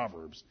 Book of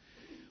Proverbs.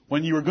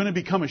 When you were going to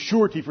become a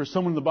surety for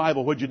someone in the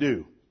Bible, what'd you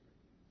do?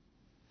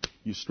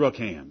 You struck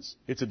hands.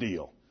 It's a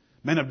deal.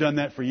 Men have done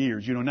that for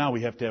years. You know, now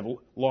we have to have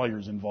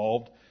lawyers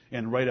involved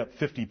and write up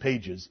 50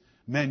 pages.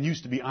 Men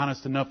used to be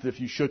honest enough that if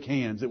you shook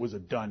hands, it was a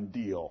done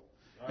deal.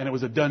 And it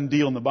was a done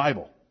deal in the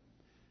Bible.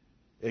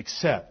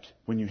 Except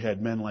when you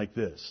had men like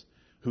this,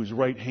 whose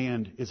right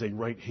hand is a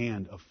right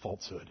hand of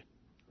falsehood,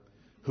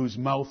 whose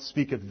mouth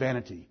speaketh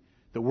vanity.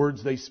 The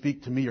words they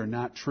speak to me are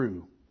not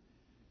true.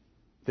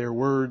 Their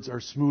words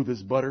are smooth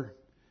as butter,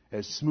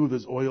 as smooth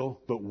as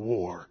oil, but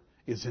war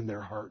is in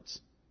their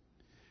hearts.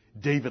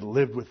 David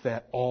lived with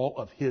that all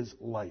of his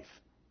life.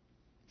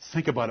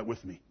 Think about it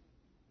with me.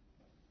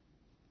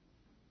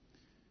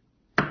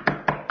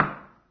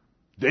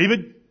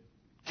 David,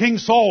 King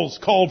Saul's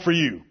called for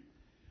you.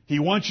 He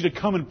wants you to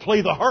come and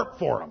play the harp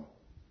for him.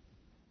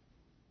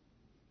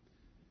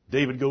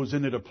 David goes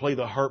in there to play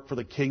the harp for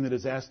the king that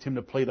has asked him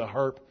to play the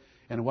harp.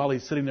 And while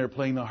he's sitting there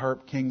playing the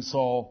harp, King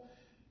Saul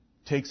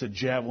takes a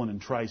javelin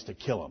and tries to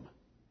kill him.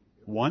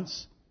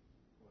 Once,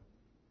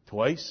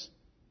 twice,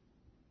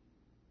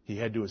 he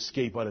had to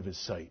escape out of his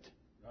sight.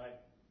 Right.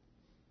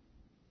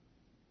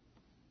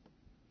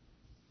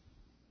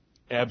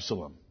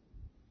 Absalom.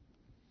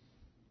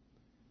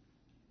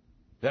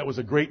 That was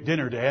a great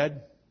dinner,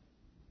 Dad.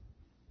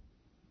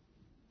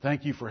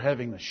 Thank you for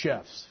having the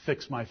chefs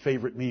fix my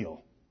favorite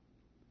meal.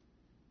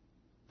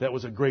 That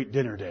was a great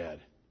dinner, Dad.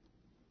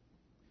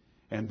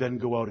 And then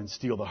go out and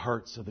steal the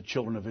hearts of the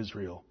children of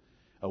Israel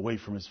away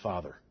from his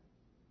father.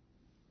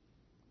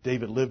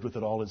 David lived with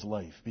it all his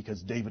life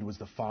because David was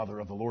the father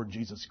of the Lord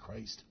Jesus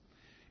Christ.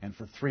 And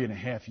for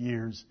 3.5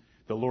 years,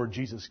 the Lord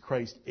Jesus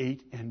Christ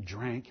ate and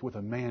drank with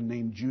a man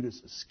named Judas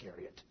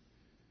Iscariot,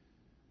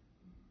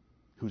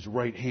 whose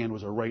right hand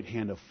was a right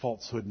hand of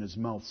falsehood and his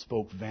mouth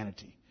spoke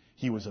vanity.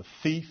 He was a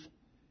thief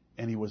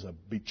and he was a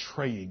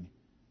betraying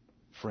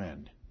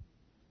friend.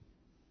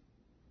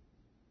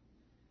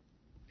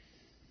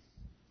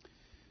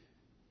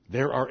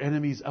 There are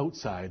enemies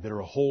outside that are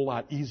a whole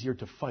lot easier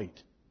to fight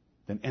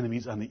than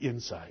enemies on the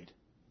inside.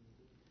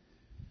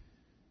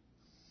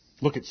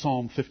 Look at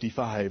Psalm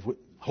 55.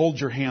 Hold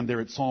your hand there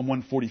at Psalm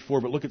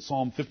 144, but look at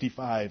Psalm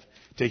 55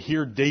 to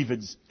hear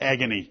David's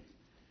agony.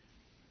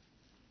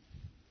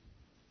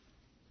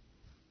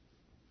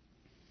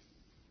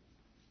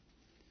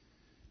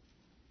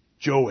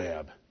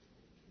 Joab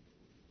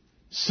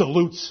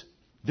salutes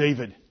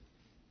David.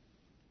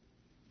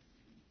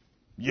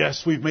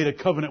 Yes, we've made a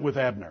covenant with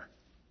Abner.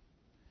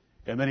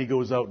 And then he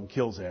goes out and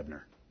kills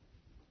Abner.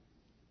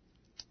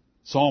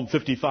 Psalm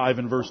 55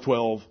 and verse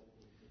 12.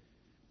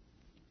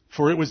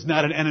 For it was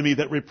not an enemy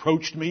that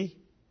reproached me,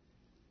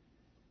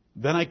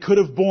 then I could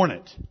have borne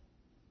it.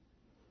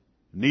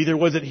 Neither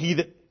was it he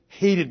that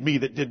hated me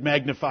that did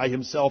magnify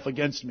himself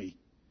against me.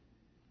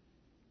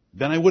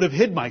 Then I would have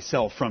hid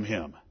myself from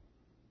him.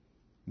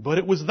 But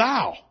it was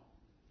thou,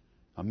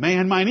 a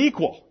man mine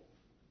equal,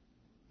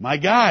 my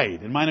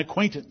guide and mine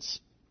acquaintance.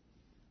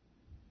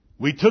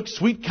 We took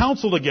sweet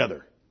counsel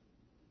together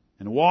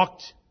and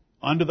walked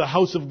unto the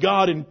house of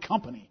God in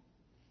company.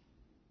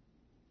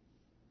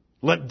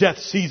 Let death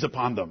seize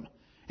upon them,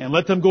 and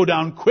let them go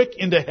down quick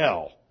into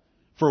hell,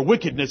 for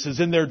wickedness is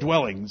in their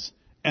dwellings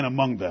and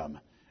among them.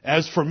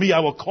 As for me, I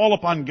will call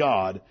upon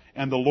God,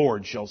 and the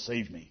Lord shall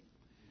save me.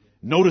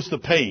 Notice the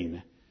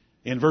pain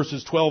in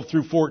verses 12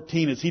 through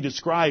 14 as he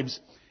describes,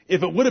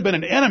 if it would have been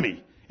an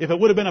enemy, if it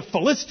would have been a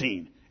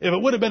Philistine, if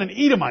it would have been an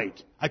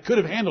Edomite, I could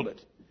have handled it.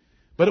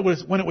 But it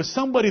was when it was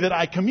somebody that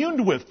I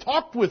communed with,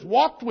 talked with,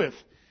 walked with,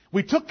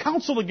 we took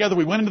counsel together,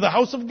 we went into the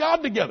house of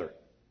God together.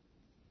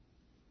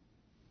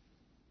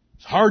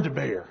 It's hard to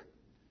bear.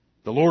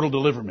 The Lord will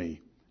deliver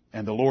me.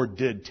 And the Lord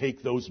did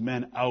take those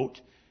men out,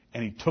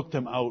 and he took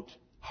them out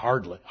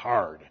hard,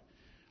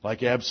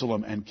 like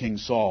Absalom and King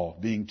Saul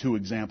being two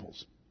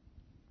examples.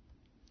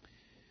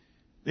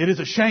 It is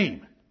a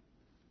shame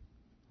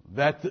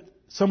that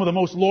some of the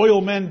most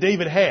loyal men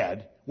David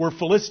had were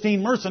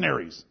Philistine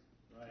mercenaries.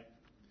 Right.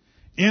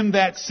 In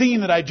that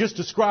scene that I just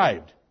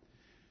described,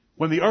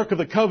 when the Ark of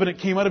the Covenant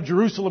came out of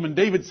Jerusalem and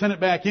David sent it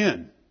back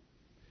in,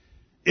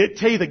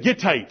 Ittai the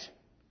Gittite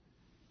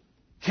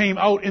came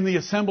out in the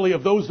assembly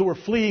of those that were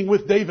fleeing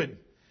with David,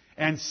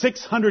 and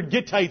 600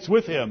 Gittites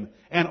with him,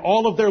 and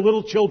all of their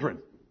little children.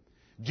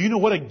 Do you know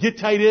what a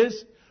Gittite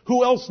is?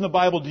 Who else in the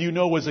Bible do you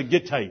know was a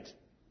Gittite?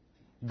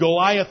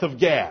 Goliath of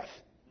Gath.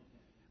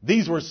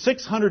 These were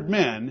 600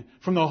 men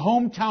from the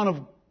hometown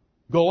of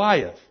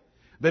Goliath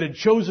that had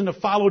chosen to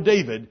follow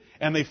David,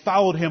 and they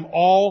followed him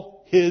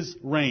all his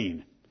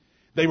reign.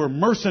 They were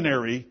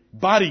mercenary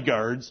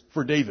bodyguards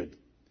for David.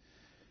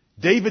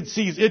 David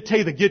sees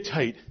Ittai the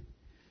Gittite,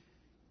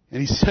 and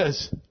he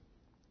says,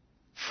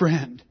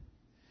 friend,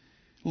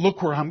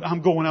 look where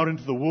I'm going out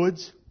into the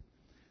woods.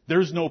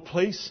 There's no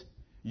place.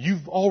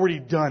 You've already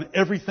done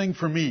everything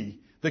for me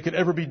that could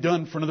ever be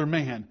done for another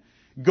man.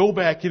 Go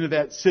back into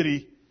that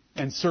city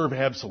and serve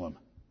Absalom.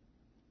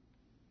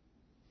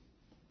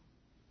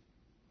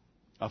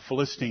 A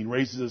Philistine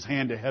raises his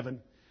hand to heaven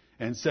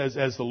and says,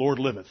 as the Lord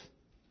liveth,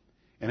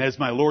 and as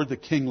my Lord the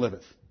King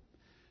liveth,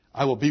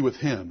 I will be with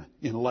him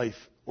in life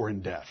or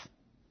in death.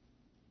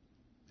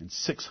 And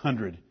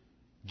 600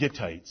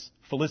 Gittites,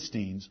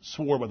 Philistines,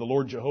 swore by the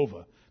Lord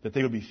Jehovah that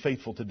they would be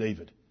faithful to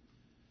David.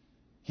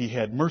 He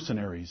had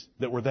mercenaries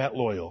that were that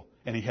loyal,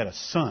 and he had a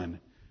son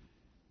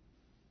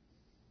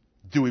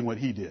doing what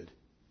he did.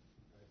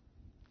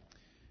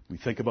 We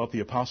think about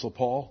the Apostle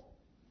Paul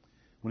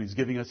when he's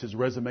giving us his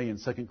resume in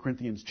 2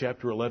 Corinthians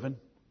chapter 11.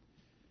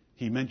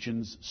 He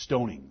mentions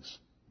stonings,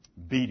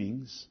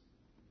 beatings,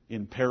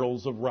 in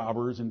perils of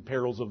robbers, in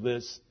perils of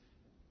this,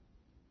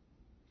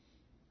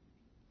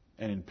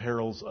 and in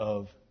perils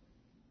of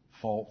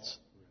false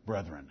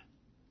brethren.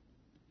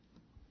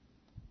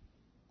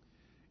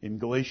 In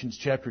Galatians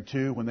chapter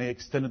 2, when they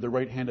extended the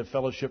right hand of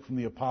fellowship from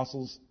the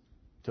apostles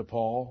to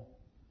Paul,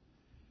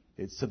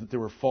 it said that there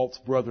were false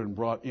brethren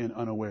brought in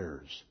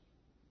unawares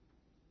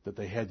that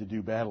they had to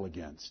do battle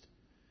against.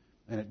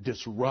 And it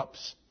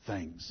disrupts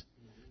things.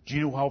 Do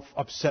you know how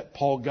upset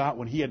Paul got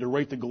when he had to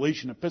write the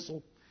Galatian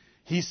epistle?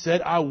 He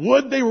said, I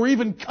would they were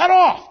even cut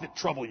off that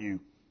trouble you.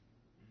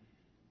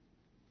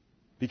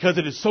 Because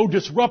it is so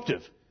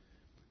disruptive.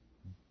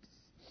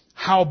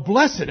 How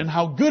blessed and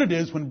how good it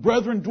is when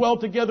brethren dwell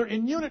together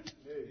in unity.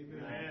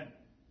 Amen.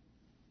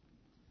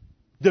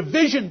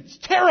 Division is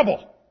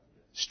terrible.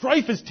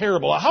 Strife is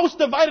terrible. A house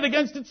divided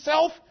against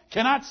itself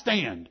cannot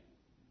stand.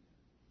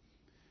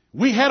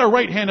 We had a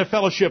right hand of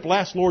fellowship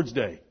last Lord's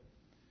Day.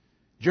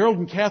 Gerald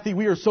and Kathy,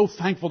 we are so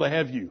thankful to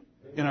have you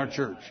in our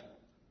church.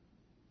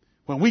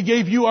 When we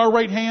gave you our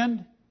right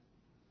hand,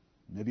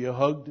 maybe a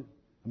hug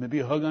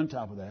on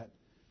top of that.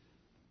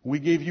 When we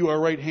gave you our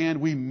right hand,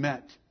 we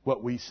meant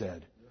what we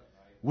said.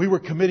 We were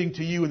committing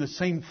to you in the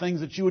same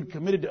things that you had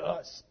committed to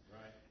us.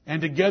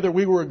 And together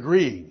we were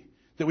agreeing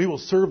that we will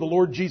serve the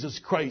Lord Jesus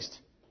Christ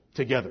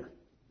together.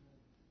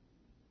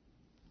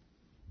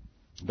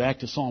 Back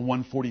to Psalm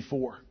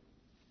 144.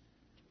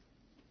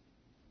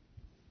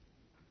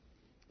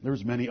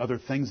 There's many other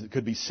things that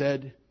could be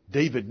said.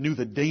 David knew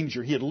the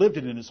danger. He had lived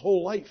it in his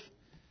whole life.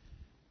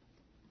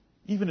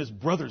 Even his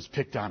brothers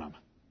picked on him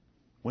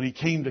when he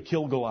came to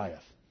kill Goliath.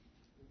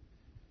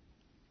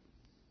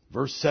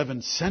 Verse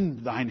 7,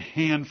 send thine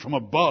hand from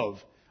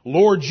above.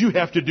 Lord, you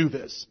have to do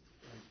this.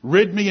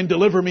 Rid me and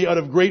deliver me out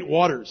of great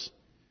waters,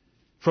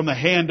 from the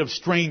hand of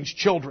strange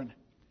children.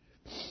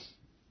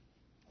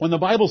 When the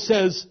Bible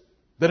says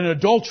that an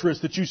adulteress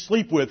that you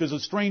sleep with is a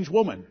strange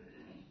woman,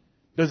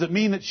 does it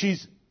mean that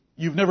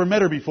you've never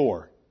met her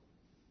before?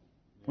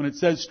 When it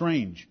says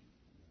strange.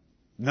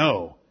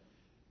 No.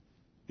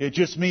 It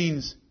just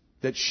means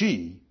that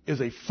she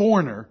is a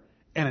foreigner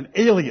and an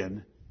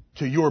alien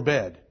to your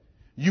bed.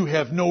 You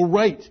have no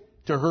right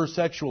to her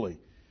sexually.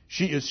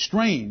 She is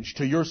strange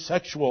to your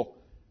sexual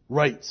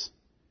rights.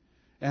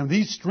 And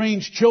these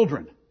strange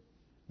children,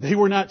 they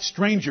were not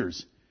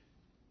strangers.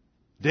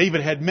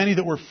 David had many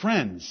that were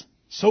friends,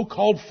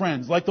 so-called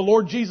friends, like the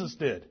Lord Jesus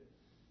did.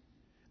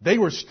 They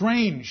were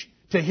strange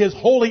to his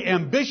holy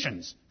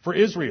ambitions for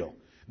Israel.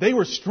 They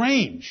were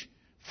strange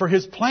for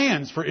his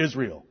plans for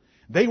Israel.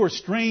 They were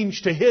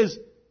strange to his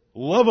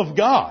love of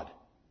God.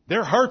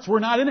 Their hearts were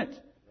not in it.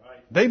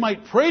 They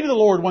might pray to the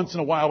Lord once in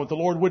a while, but the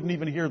Lord wouldn't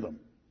even hear them.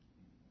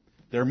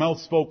 Their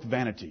mouth spoke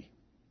vanity.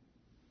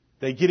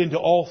 They get into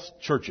all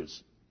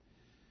churches.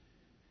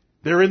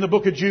 They're in the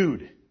book of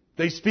Jude.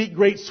 They speak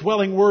great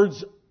swelling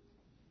words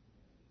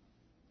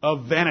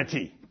of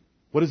vanity.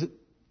 What is it?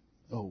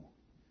 Oh,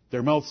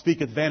 their mouth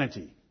speaketh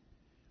vanity.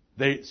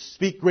 They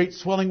speak great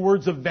swelling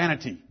words of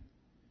vanity.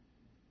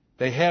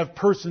 They have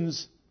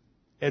persons'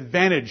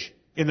 advantage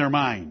in their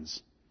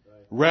minds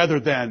rather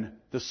than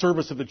the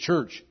service of the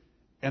church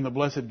and the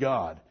blessed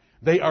God.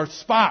 They are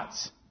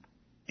spots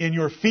in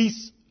your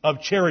feasts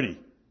of charity.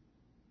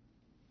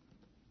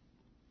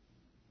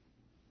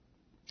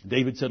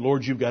 David said,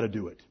 Lord, you've got to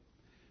do it.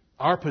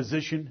 Our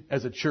position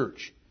as a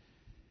church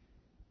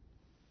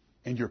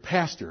and your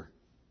pastor's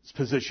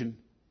position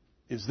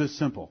is this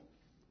simple.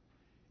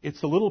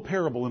 It's the little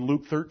parable in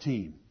Luke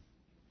 13.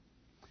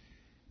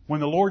 When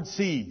the Lord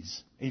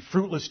sees a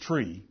fruitless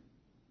tree,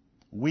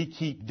 we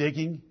keep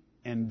digging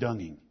and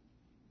dunging.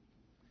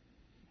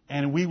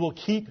 And we will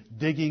keep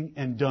digging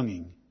and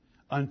dunging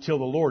until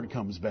the Lord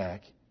comes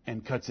back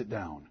and cuts it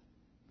down.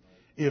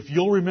 If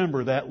you'll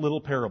remember that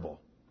little parable,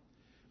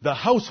 the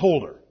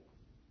householder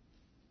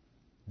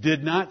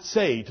did not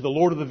say to the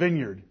Lord of the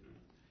vineyard,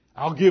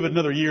 I'll give it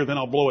another year, then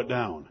I'll blow it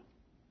down.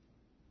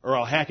 Or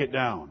I'll hack it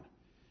down.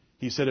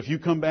 He said, if you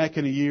come back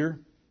in a year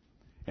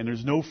and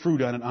there's no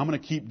fruit on it, I'm going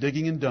to keep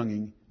digging and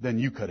dunging, then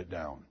you cut it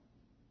down.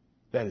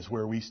 That is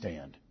where we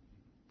stand.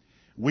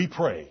 We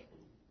pray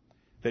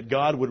that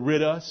God would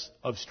rid us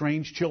of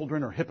strange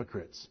children or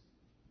hypocrites.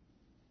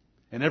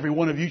 And every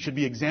one of you should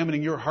be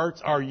examining your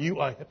hearts. Are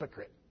you a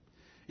hypocrite?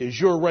 Is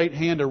your right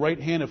hand a right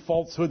hand of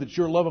falsehood, that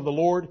your love of the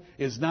Lord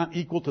is not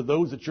equal to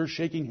those that you're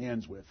shaking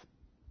hands with?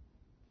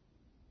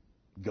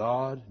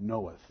 God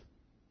knoweth.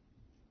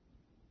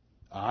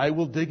 I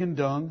will dig and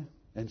dung,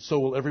 and so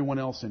will everyone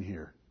else in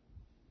here.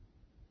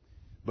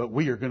 But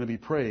we are going to be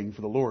praying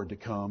for the Lord to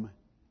come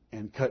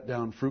and cut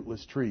down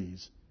fruitless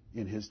trees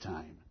in His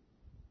time.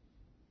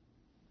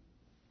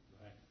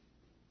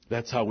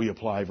 That's how we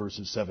apply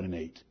verses 7 and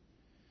 8.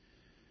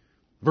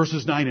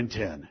 Verses 9 and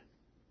 10.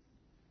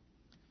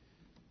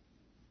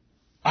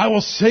 I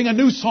will sing a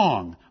new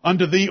song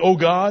unto thee, O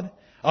God.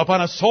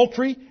 Upon a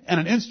psaltery and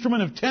an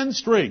instrument of 10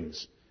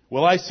 strings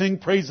will I sing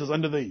praises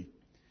unto thee.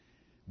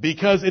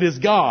 Because it is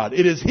God,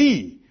 it is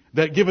He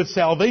that giveth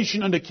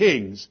salvation unto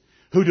kings,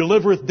 who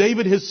delivereth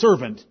David his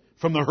servant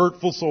from the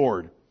hurtful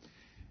sword.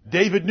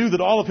 David knew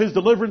that all of his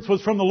deliverance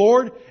was from the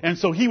Lord, and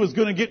so he was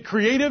going to get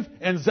creative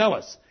and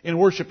zealous in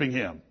worshiping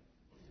Him.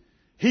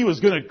 He was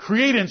going to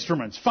create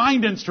instruments,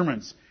 find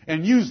instruments,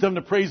 and use them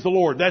to praise the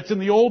Lord. That's in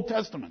the Old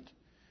Testament.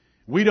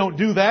 We don't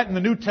do that in the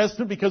New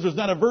Testament because there's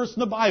not a verse in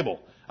the Bible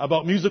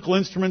about musical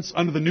instruments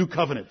under the New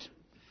Covenant.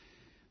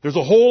 There's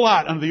a whole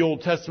lot under the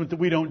Old Testament that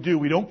we don't do.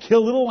 We don't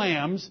kill little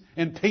lambs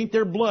and paint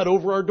their blood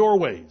over our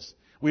doorways.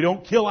 We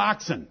don't kill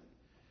oxen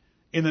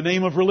in the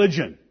name of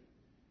religion.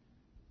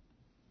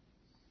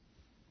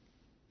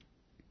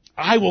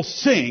 I will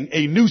sing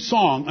a new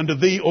song unto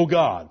thee, O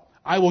God.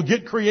 I will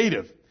get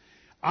creative.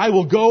 I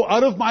will go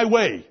out of my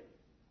way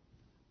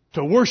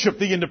to worship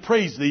thee and to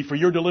praise thee for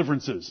your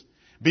deliverances,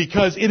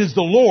 because it is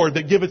the Lord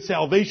that giveth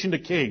salvation to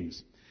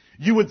kings.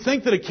 You would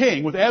think that a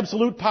king with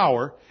absolute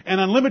power and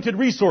unlimited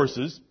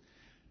resources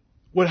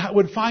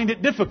would find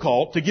it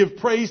difficult to give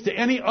praise to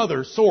any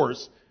other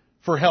source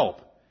for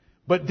help.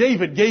 But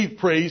David gave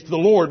praise to the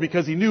Lord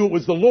because he knew it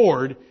was the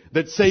Lord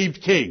that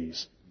saved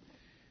kings.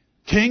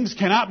 Kings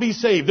cannot be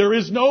saved. There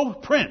is no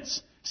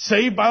prince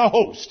saved by a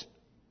host.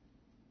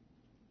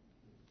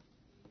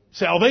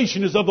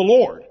 Salvation is of the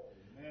Lord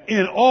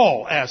in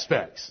all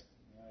aspects.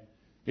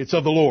 It's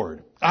of the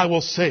Lord. I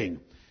will sing.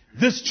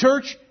 This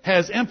church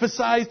has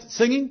emphasized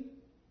singing,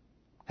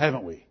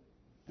 haven't we?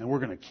 And we're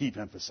going to keep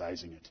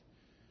emphasizing it.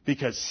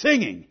 Because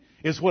singing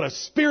is what a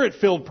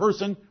Spirit-filled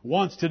person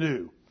wants to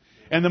do.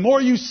 And the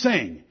more you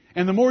sing,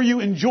 and the more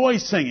you enjoy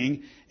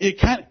singing,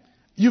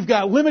 you've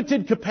got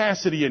limited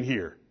capacity in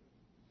here.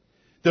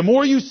 The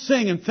more you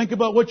sing and think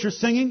about what you're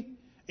singing,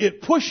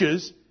 it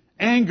pushes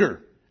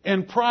anger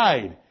and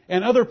pride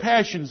and other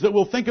passions that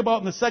we'll think about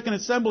in the second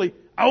assembly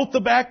out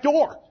the back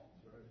door.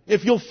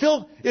 If you'll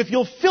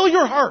fill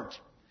your heart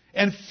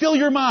and fill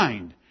your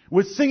mind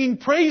with singing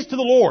praise to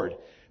the Lord,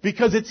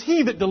 because it's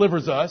He that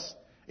delivers us,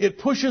 it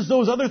pushes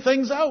those other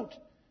things out.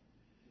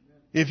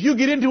 If you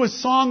get into a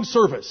song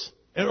service,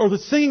 or the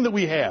singing that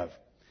we have,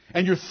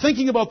 and you're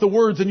thinking about the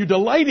words and you're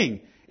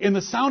delighting in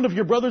the sound of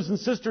your brothers and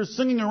sisters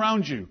singing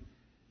around you,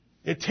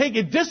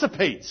 it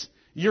dissipates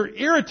your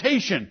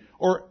irritation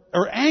or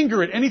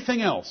anger at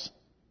anything else.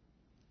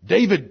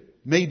 David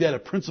made that a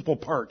principal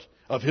part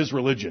of his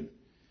religion.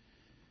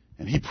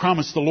 And he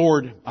promised the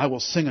Lord, I will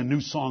sing a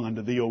new song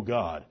unto thee, O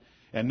God.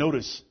 And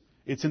notice,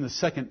 it's in the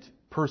second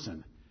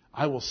person.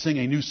 I will sing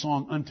a new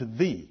song unto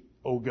thee,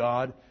 O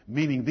God,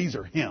 meaning these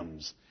are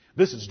hymns.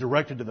 This is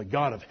directed to the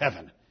God of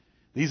heaven.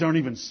 These aren't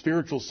even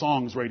spiritual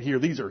songs right here.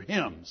 These are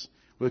hymns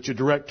which are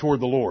direct toward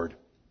the Lord.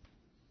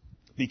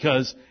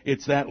 Because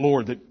it's that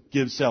Lord that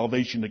gives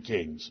salvation to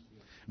kings.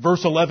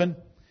 Verse 11,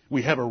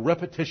 we have a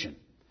repetition.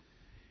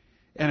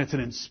 And it's an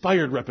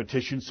inspired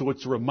repetition, so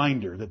it's a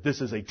reminder that this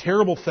is a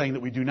terrible thing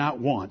that we do not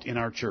want in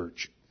our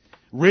church.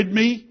 Rid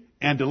me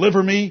and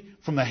deliver me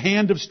from the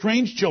hand of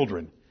strange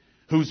children,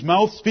 whose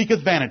mouth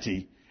speaketh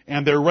vanity,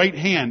 and their right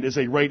hand is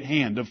a right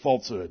hand of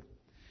falsehood.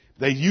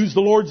 They use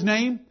the Lord's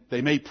name,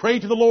 they may pray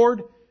to the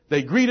Lord,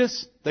 they greet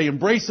us, they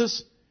embrace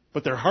us,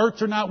 but their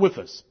hearts are not with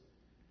us.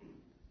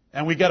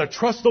 And we got to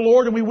trust the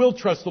Lord, and we will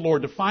trust the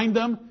Lord to find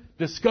them,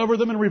 discover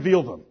them, and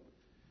reveal them.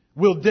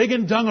 We'll dig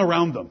and dung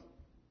around them.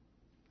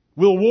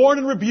 We'll warn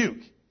and rebuke.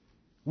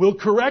 We'll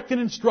correct and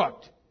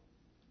instruct.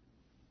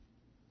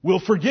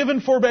 We'll forgive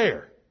and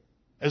forbear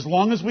as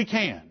long as we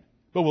can.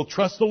 But we'll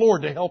trust the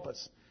Lord to help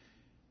us.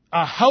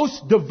 A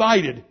house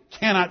divided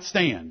cannot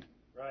stand.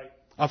 Right.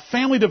 A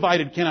family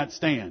divided cannot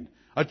stand.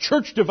 A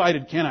church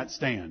divided cannot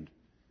stand.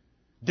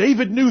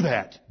 David knew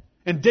that.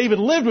 And David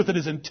lived with it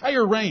his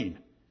entire reign.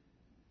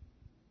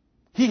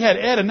 He had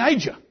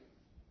Adonijah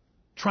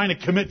trying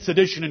to commit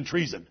sedition and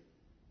treason.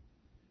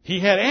 He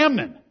had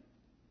Amnon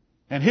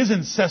and his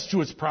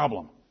incestuous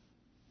problem.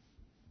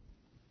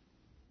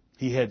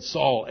 He had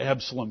Saul,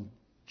 Absalom,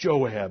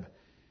 Joab.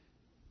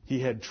 He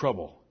had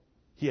trouble.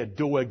 He had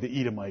Doeg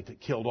the Edomite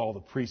that killed all the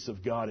priests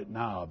of God at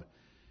Nob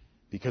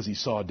because he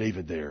saw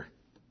David there.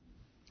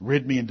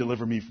 Rid me and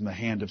deliver me from the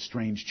hand of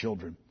strange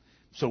children.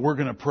 So we're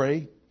going to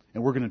pray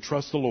and we're going to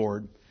trust the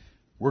Lord.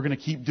 We're going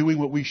to keep doing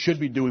what we should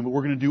be doing, but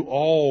we're going to do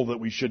all that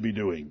we should be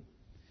doing.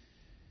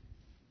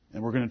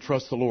 And we're going to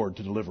trust the Lord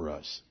to deliver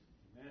us.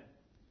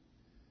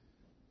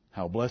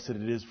 How blessed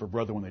it is for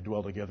brethren when they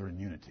dwell together in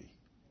unity.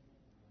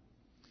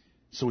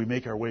 So we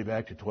make our way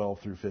back to 12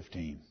 through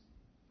 15.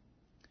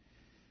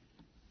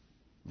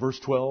 Verse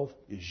 12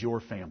 is your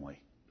family.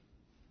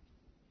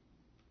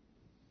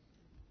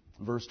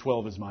 Verse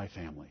 12 is my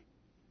family.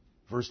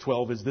 Verse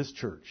 12 is this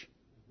church.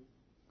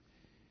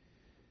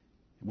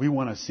 We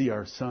want to see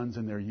our sons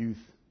in their youth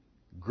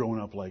grown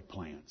up like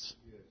plants.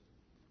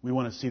 We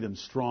want to see them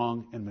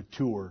strong and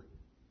mature,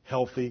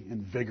 healthy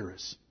and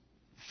vigorous,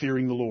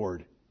 fearing the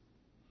Lord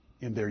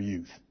in their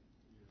youth.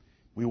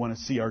 We want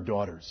to see our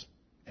daughters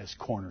as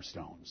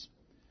cornerstones,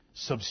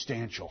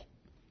 substantial,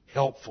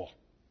 helpful,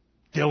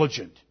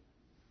 diligent,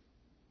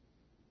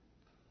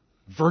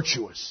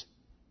 virtuous,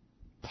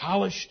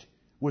 polished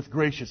with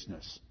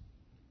graciousness,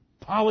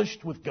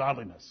 polished with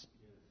godliness,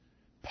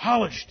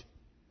 polished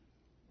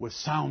with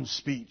sound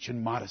speech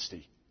and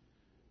modesty,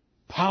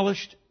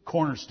 polished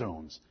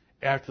cornerstones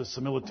after the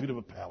similitude of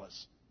a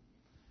palace.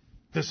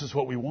 This is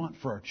what we want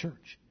for our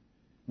church.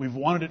 We've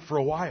wanted it for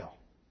a while.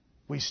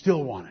 We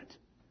still want it.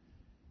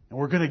 And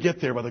we're going to get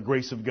there by the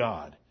grace of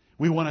God.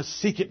 We want to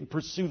seek it and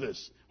pursue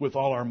this with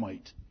all our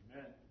might.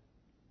 Amen.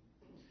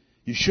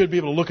 You should be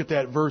able to look at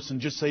that verse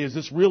and just say, is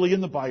this really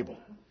in the Bible?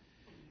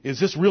 Is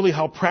this really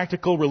how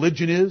practical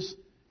religion is?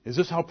 Is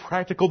this how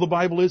practical the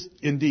Bible is?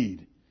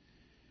 Indeed.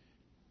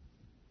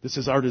 This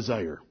is our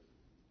desire.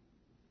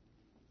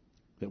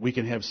 That we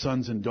can have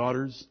sons and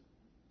daughters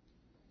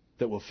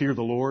that will fear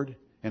the Lord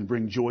and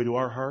bring joy to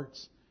our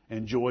hearts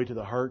and joy to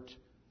the heart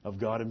of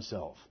God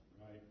Himself.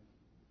 Right.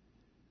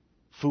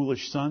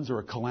 Foolish sons are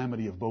a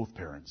calamity of both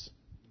parents.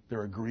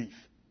 They're a grief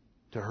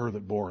to her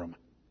that bore them.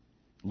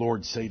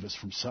 Lord, save us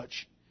from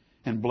such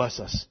and bless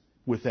us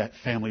with that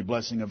family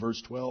blessing of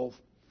verse 12.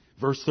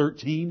 Verse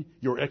 13,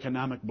 your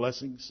economic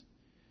blessings,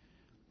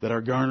 that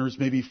our garners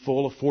may be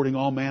full, affording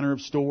all manner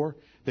of store,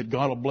 that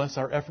God will bless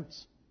our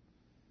efforts.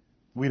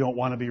 We don't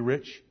want to be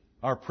rich.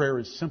 Our prayer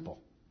is simple.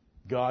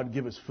 God,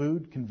 give us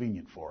food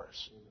convenient for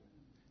us.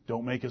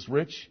 Don't make us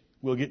rich.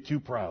 We'll get too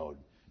proud.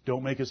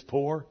 Don't make us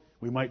poor.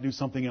 We might do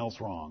something else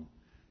wrong.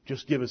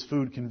 Just give us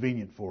food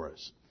convenient for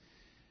us.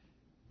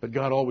 But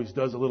God always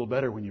does a little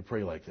better when you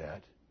pray like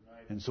that.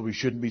 And so we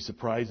shouldn't be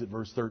surprised that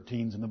verse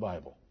 13 is in the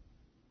Bible.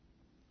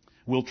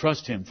 We'll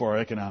trust Him for our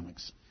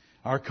economics.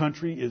 Our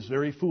country is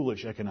very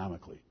foolish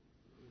economically.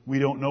 We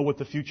don't know what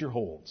the future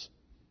holds.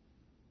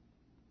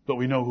 But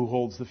we know who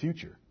holds the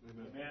future.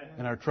 Amen.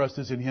 And our trust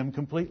is in Him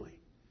completely.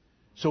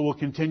 So we'll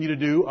continue to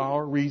do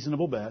our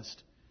reasonable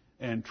best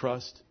and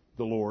trust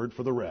the Lord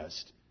for the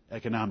rest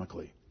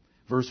economically.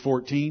 Verse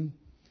 14,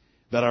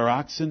 that our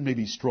oxen may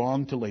be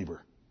strong to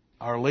labor.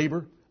 Our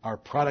labor, our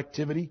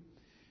productivity,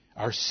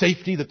 our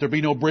safety, that there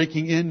be no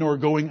breaking in nor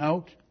going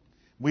out.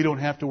 We don't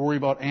have to worry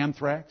about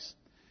anthrax.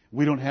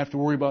 We don't have to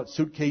worry about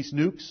suitcase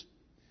nukes.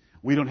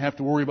 We don't have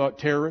to worry about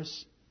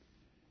terrorists.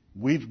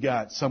 We've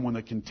got someone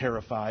that can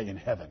terrify in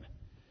heaven.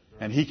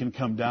 And He can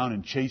come down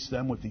and chase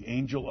them with the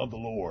angel of the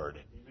Lord.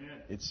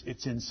 Amen.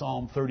 It's in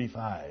Psalm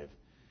 35.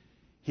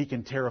 He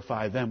can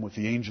terrify them with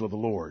the angel of the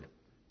Lord.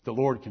 The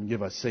Lord can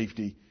give us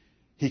safety.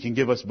 He can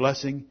give us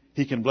blessing.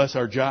 He can bless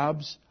our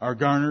jobs, our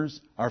garners,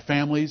 our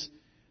families,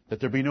 that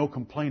there be no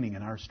complaining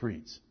in our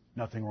streets.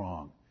 Nothing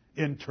wrong.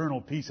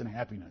 Internal peace and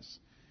happiness.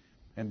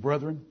 And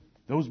brethren,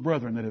 those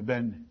brethren that have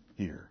been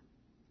here,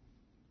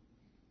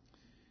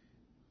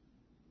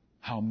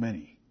 how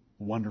many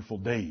wonderful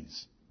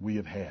days we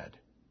have had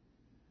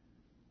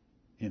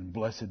in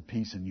blessed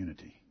peace and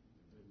unity.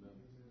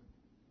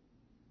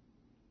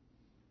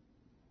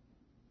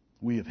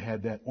 We have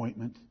had that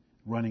ointment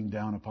running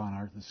down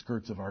upon the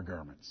skirts of our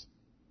garments.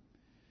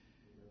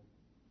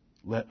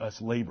 Let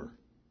us labor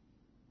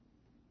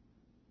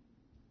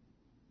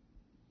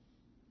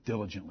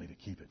diligently to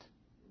keep it.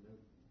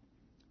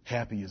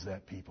 Happy is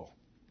that people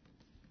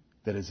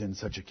that is in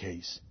such a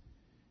case.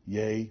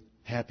 Yea,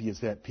 happy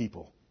is that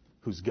people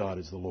whose God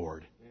is the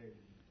Lord.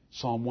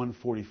 Psalm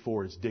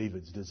 144 is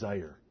David's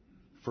desire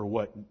for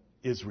what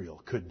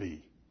Israel could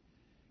be.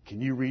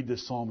 Can you read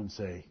this psalm and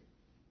say,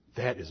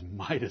 that is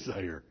my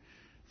desire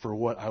for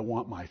what I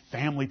want my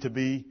family to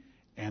be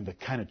and the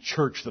kind of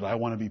church that I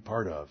want to be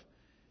part of?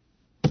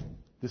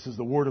 This is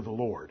the word of the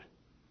Lord.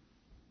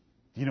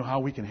 Do you know how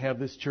we can have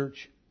this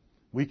church?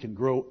 We can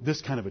grow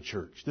this kind of a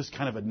church, this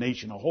kind of a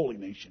nation, a holy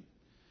nation.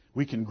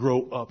 We can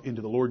grow up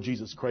into the Lord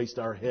Jesus Christ,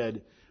 our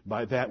head,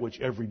 by that which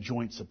every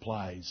joint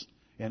supplies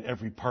and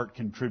every part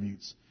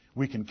contributes.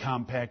 We can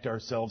compact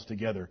ourselves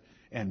together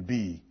and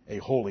be a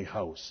holy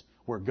house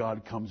where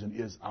God comes and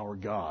is our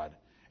God,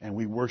 and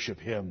we worship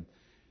Him,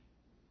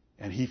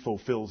 and He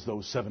fulfills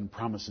those 7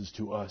 promises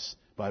to us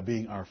by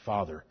being our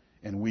Father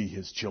and we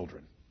His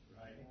children.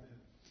 Right.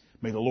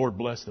 May the Lord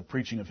bless the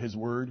preaching of His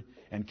Word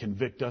and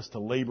convict us to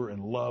labor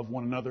and love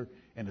one another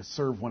and to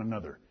serve one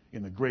another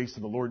in the grace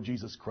of the Lord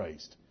Jesus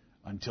Christ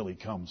until He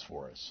comes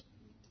for us.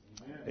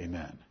 Amen.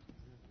 Amen.